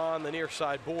cross-check on the near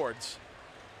side boards.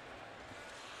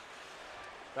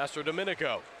 Mastro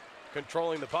Domenico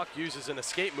controlling the puck, uses an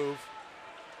escape move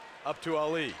up to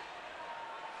Ali.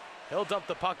 He'll dump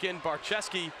the puck in.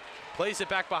 Barczewski plays it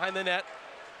back behind the net.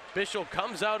 Bishel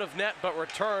comes out of net but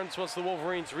returns once the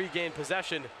Wolverines regain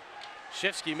possession.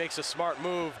 Shifsky makes a smart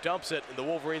move, dumps it, and the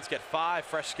Wolverines get 5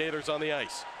 fresh skaters on the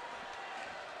ice.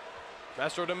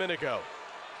 Mastro Domenico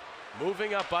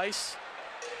moving up ice.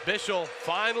 Bishel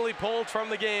finally pulled from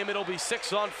the game. It'll be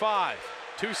 6-on-5.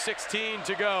 2:16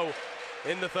 to go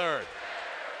in the third.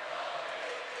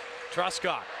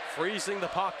 Truscott freezing the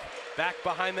puck back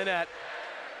behind the net.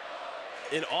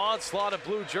 An onslaught of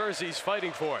blue jerseys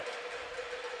fighting for it.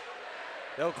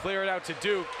 They'll clear it out to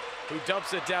Duke, who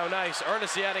dumps it down ice.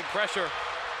 Earnesty adding pressure.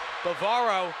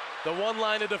 Bavaro, the one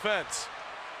line of defense.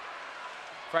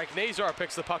 Frank Nazar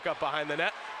picks the puck up behind the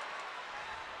net.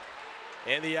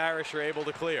 And the Irish are able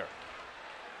to clear.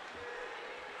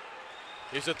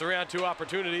 Here's a 3-on-2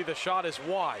 opportunity. The shot is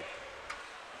wide.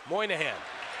 Moynihan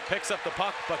picks up the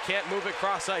puck but can't move it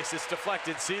cross ice. It's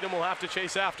deflected. Seedham will have to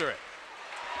chase after it.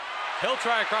 He'll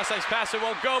try a cross ice pass. It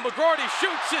won't go. McGroarty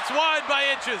shoots. It's wide by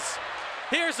inches.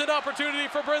 Here's an opportunity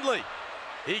for Brindley.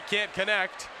 He can't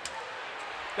connect.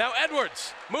 Now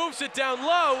Edwards moves it down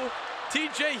low.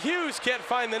 TJ Hughes can't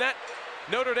find the net.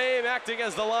 Notre Dame acting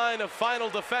as the line of final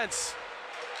defense.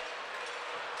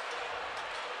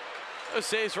 Those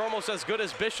saves are almost as good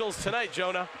as Bishel's tonight,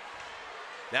 Jonah.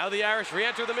 Now the Irish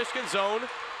re-enter the Michigan zone.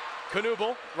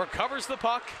 Knuble recovers the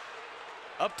puck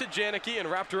up to Janicki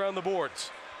and wrapped around the boards.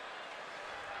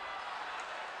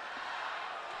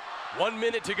 1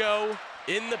 minute to go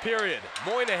in the period.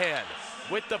 Moynihan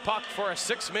with the puck for a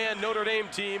 6-man Notre Dame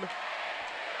team.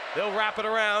 They'll wrap it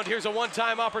around. Here's a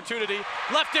one-time opportunity.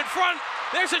 Left in front.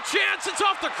 There's a chance. It's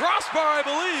off the crossbar, I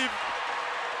believe.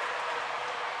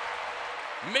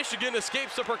 Michigan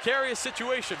escapes a precarious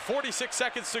situation. 46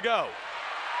 seconds to go.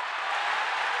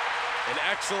 An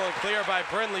excellent clear by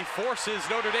Brindley forces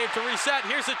Notre Dame to reset.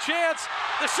 Here's a chance.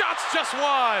 The shot's just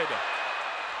wide.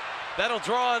 That'll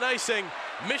draw an icing.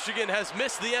 Michigan has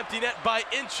missed the empty net by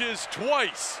inches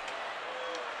twice.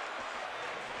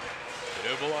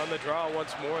 Knuble on the draw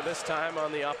once more, this time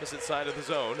on the opposite side of the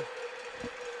zone.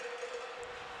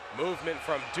 Movement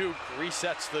from Duke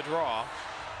resets the draw.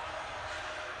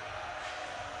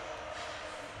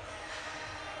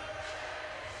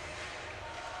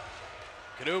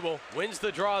 Knuble wins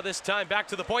the draw this time, back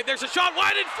to the point. There's a shot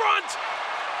wide in front.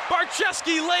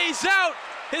 Barczewski lays out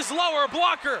his lower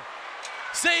blocker,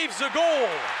 saves a goal.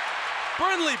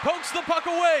 Brindley pokes the puck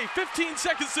away, 15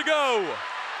 seconds to go.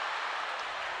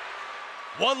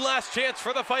 One last chance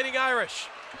for the Fighting Irish.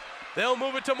 They'll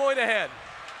move it to Moynihan.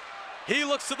 He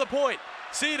looks to the point.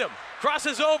 Seedham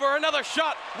crosses over, another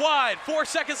shot wide. 4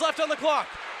 seconds left on the clock.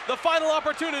 The final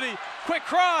opportunity. Quick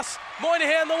cross.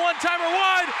 Moynihan, the one-timer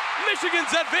wide.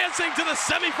 Michigan's advancing to the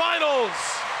semifinals.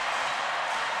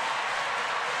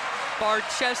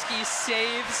 Barczewski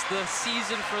saves the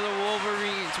season for the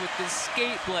Wolverines with his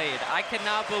skate blade. I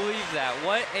cannot believe that.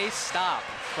 What a stop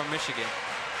from Michigan.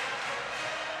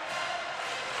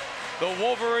 The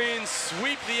Wolverines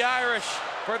sweep the Irish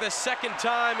for the second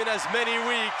time in as many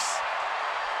weeks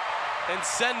and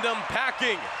send them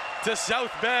packing to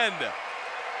South Bend.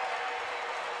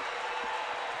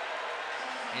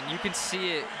 And you can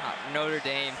see it, Notre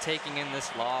Dame taking in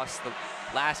this loss, the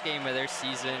last game of their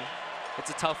season.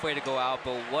 It's a tough way to go out,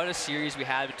 but what a series we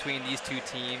had between these two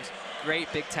teams. Great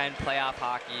Big Ten playoff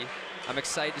hockey. I'm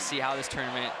excited to see how this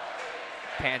tournament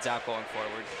pans out going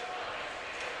forward.